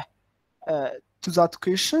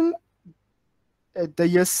question, the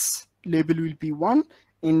yes label will be 1,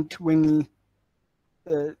 and when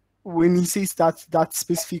he says that that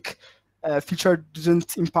specific feature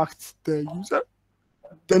doesn't impact the user,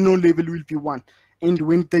 the no label will be 1. And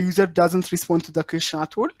when the user doesn't respond to the question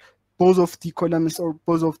at all, both of the columns or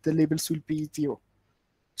both of the labels will be 0.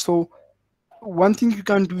 So one thing you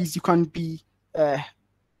can do is you can be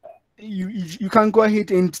you can go ahead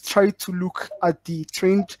and try to look at the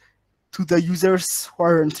trend to the users who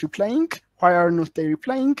aren't replying. Why are not they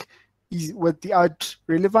replying? Is what the ad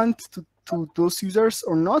relevant to those users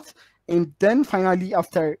or not? And then finally,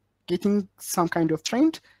 after getting some kind of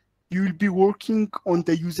trend, you will be working on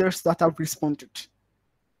the users that have responded,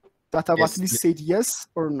 that have at least said yes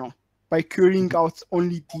or no, by querying out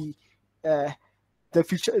only the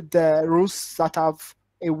rows that have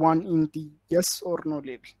a 1 in the yes or no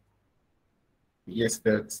label. Yes,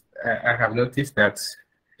 that I have noticed that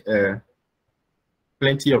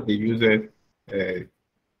plenty of the users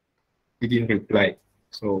didn't reply.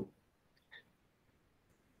 So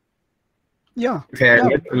Yeah. there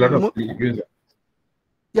are Yeah. a lot of users.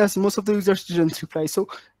 Yes, most of the users didn't reply. So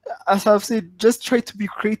as I've said, just try to be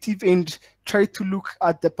creative and try to look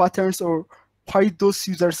at the patterns or why those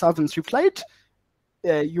users haven't replied.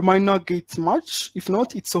 You might not get much. If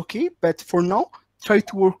not, it's okay. But for now, try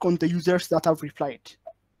to work on the users that have replied.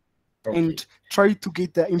 Okay. And try to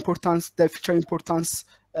get the importance, the feature importance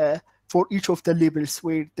for each of the labels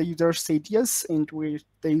where the user said yes and where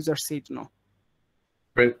the user said no.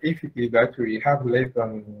 But if it is that we have less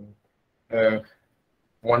than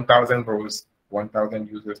 1,000 rows, 1,000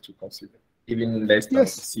 users to consider, even less than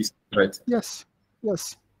 600. Yes,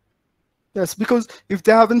 yes, yes. Because if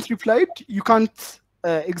they haven't replied, you can't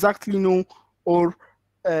exactly know, or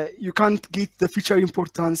you can't get the feature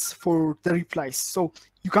importance for the replies. So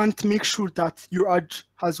you can't make sure that your ad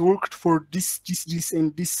has worked for this,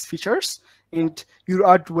 and these features, and your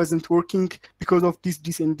ad wasn't working because of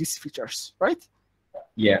this, and these features, right?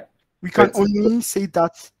 Yeah. We can only say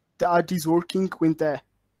that the ad is working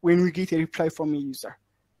when we get a reply from a user.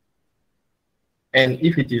 And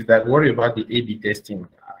if it is that, worry about the A/B testing.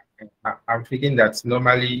 I'm thinking that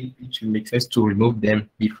normally it should make sense to remove them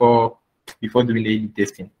before doing the A/B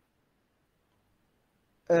testing.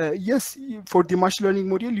 Yes, for the machine learning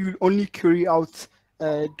module, you will only query out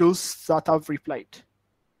those that have replied.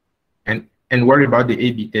 And worry about the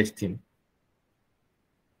A/B testing.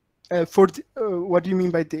 What do you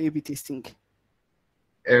mean by the A/B testing?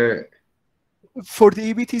 For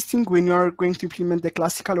the A/B testing, when you are going to implement the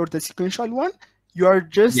classical or the sequential one, you are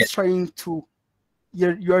just trying to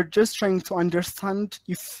understand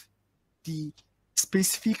if the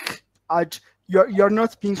specific ad, you're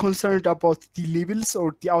not being concerned about the labels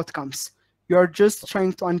or the outcomes. You are just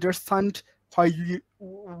trying to understand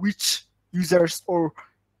which users, or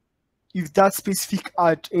if that specific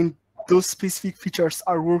ad and those specific features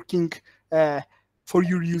are working for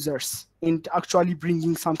your users and actually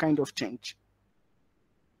bringing some kind of change.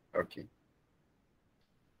 Okay.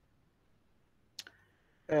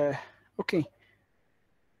 Okay.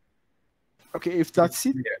 Okay, if that's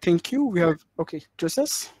it, thank you. We have, okay,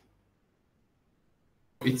 Joseph?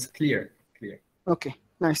 It's clear. Okay,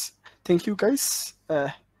 nice. Thank you, guys.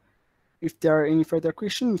 If there are any further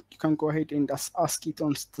questions, you can go ahead and ask it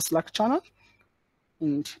on the Slack channel.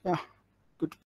 And yeah.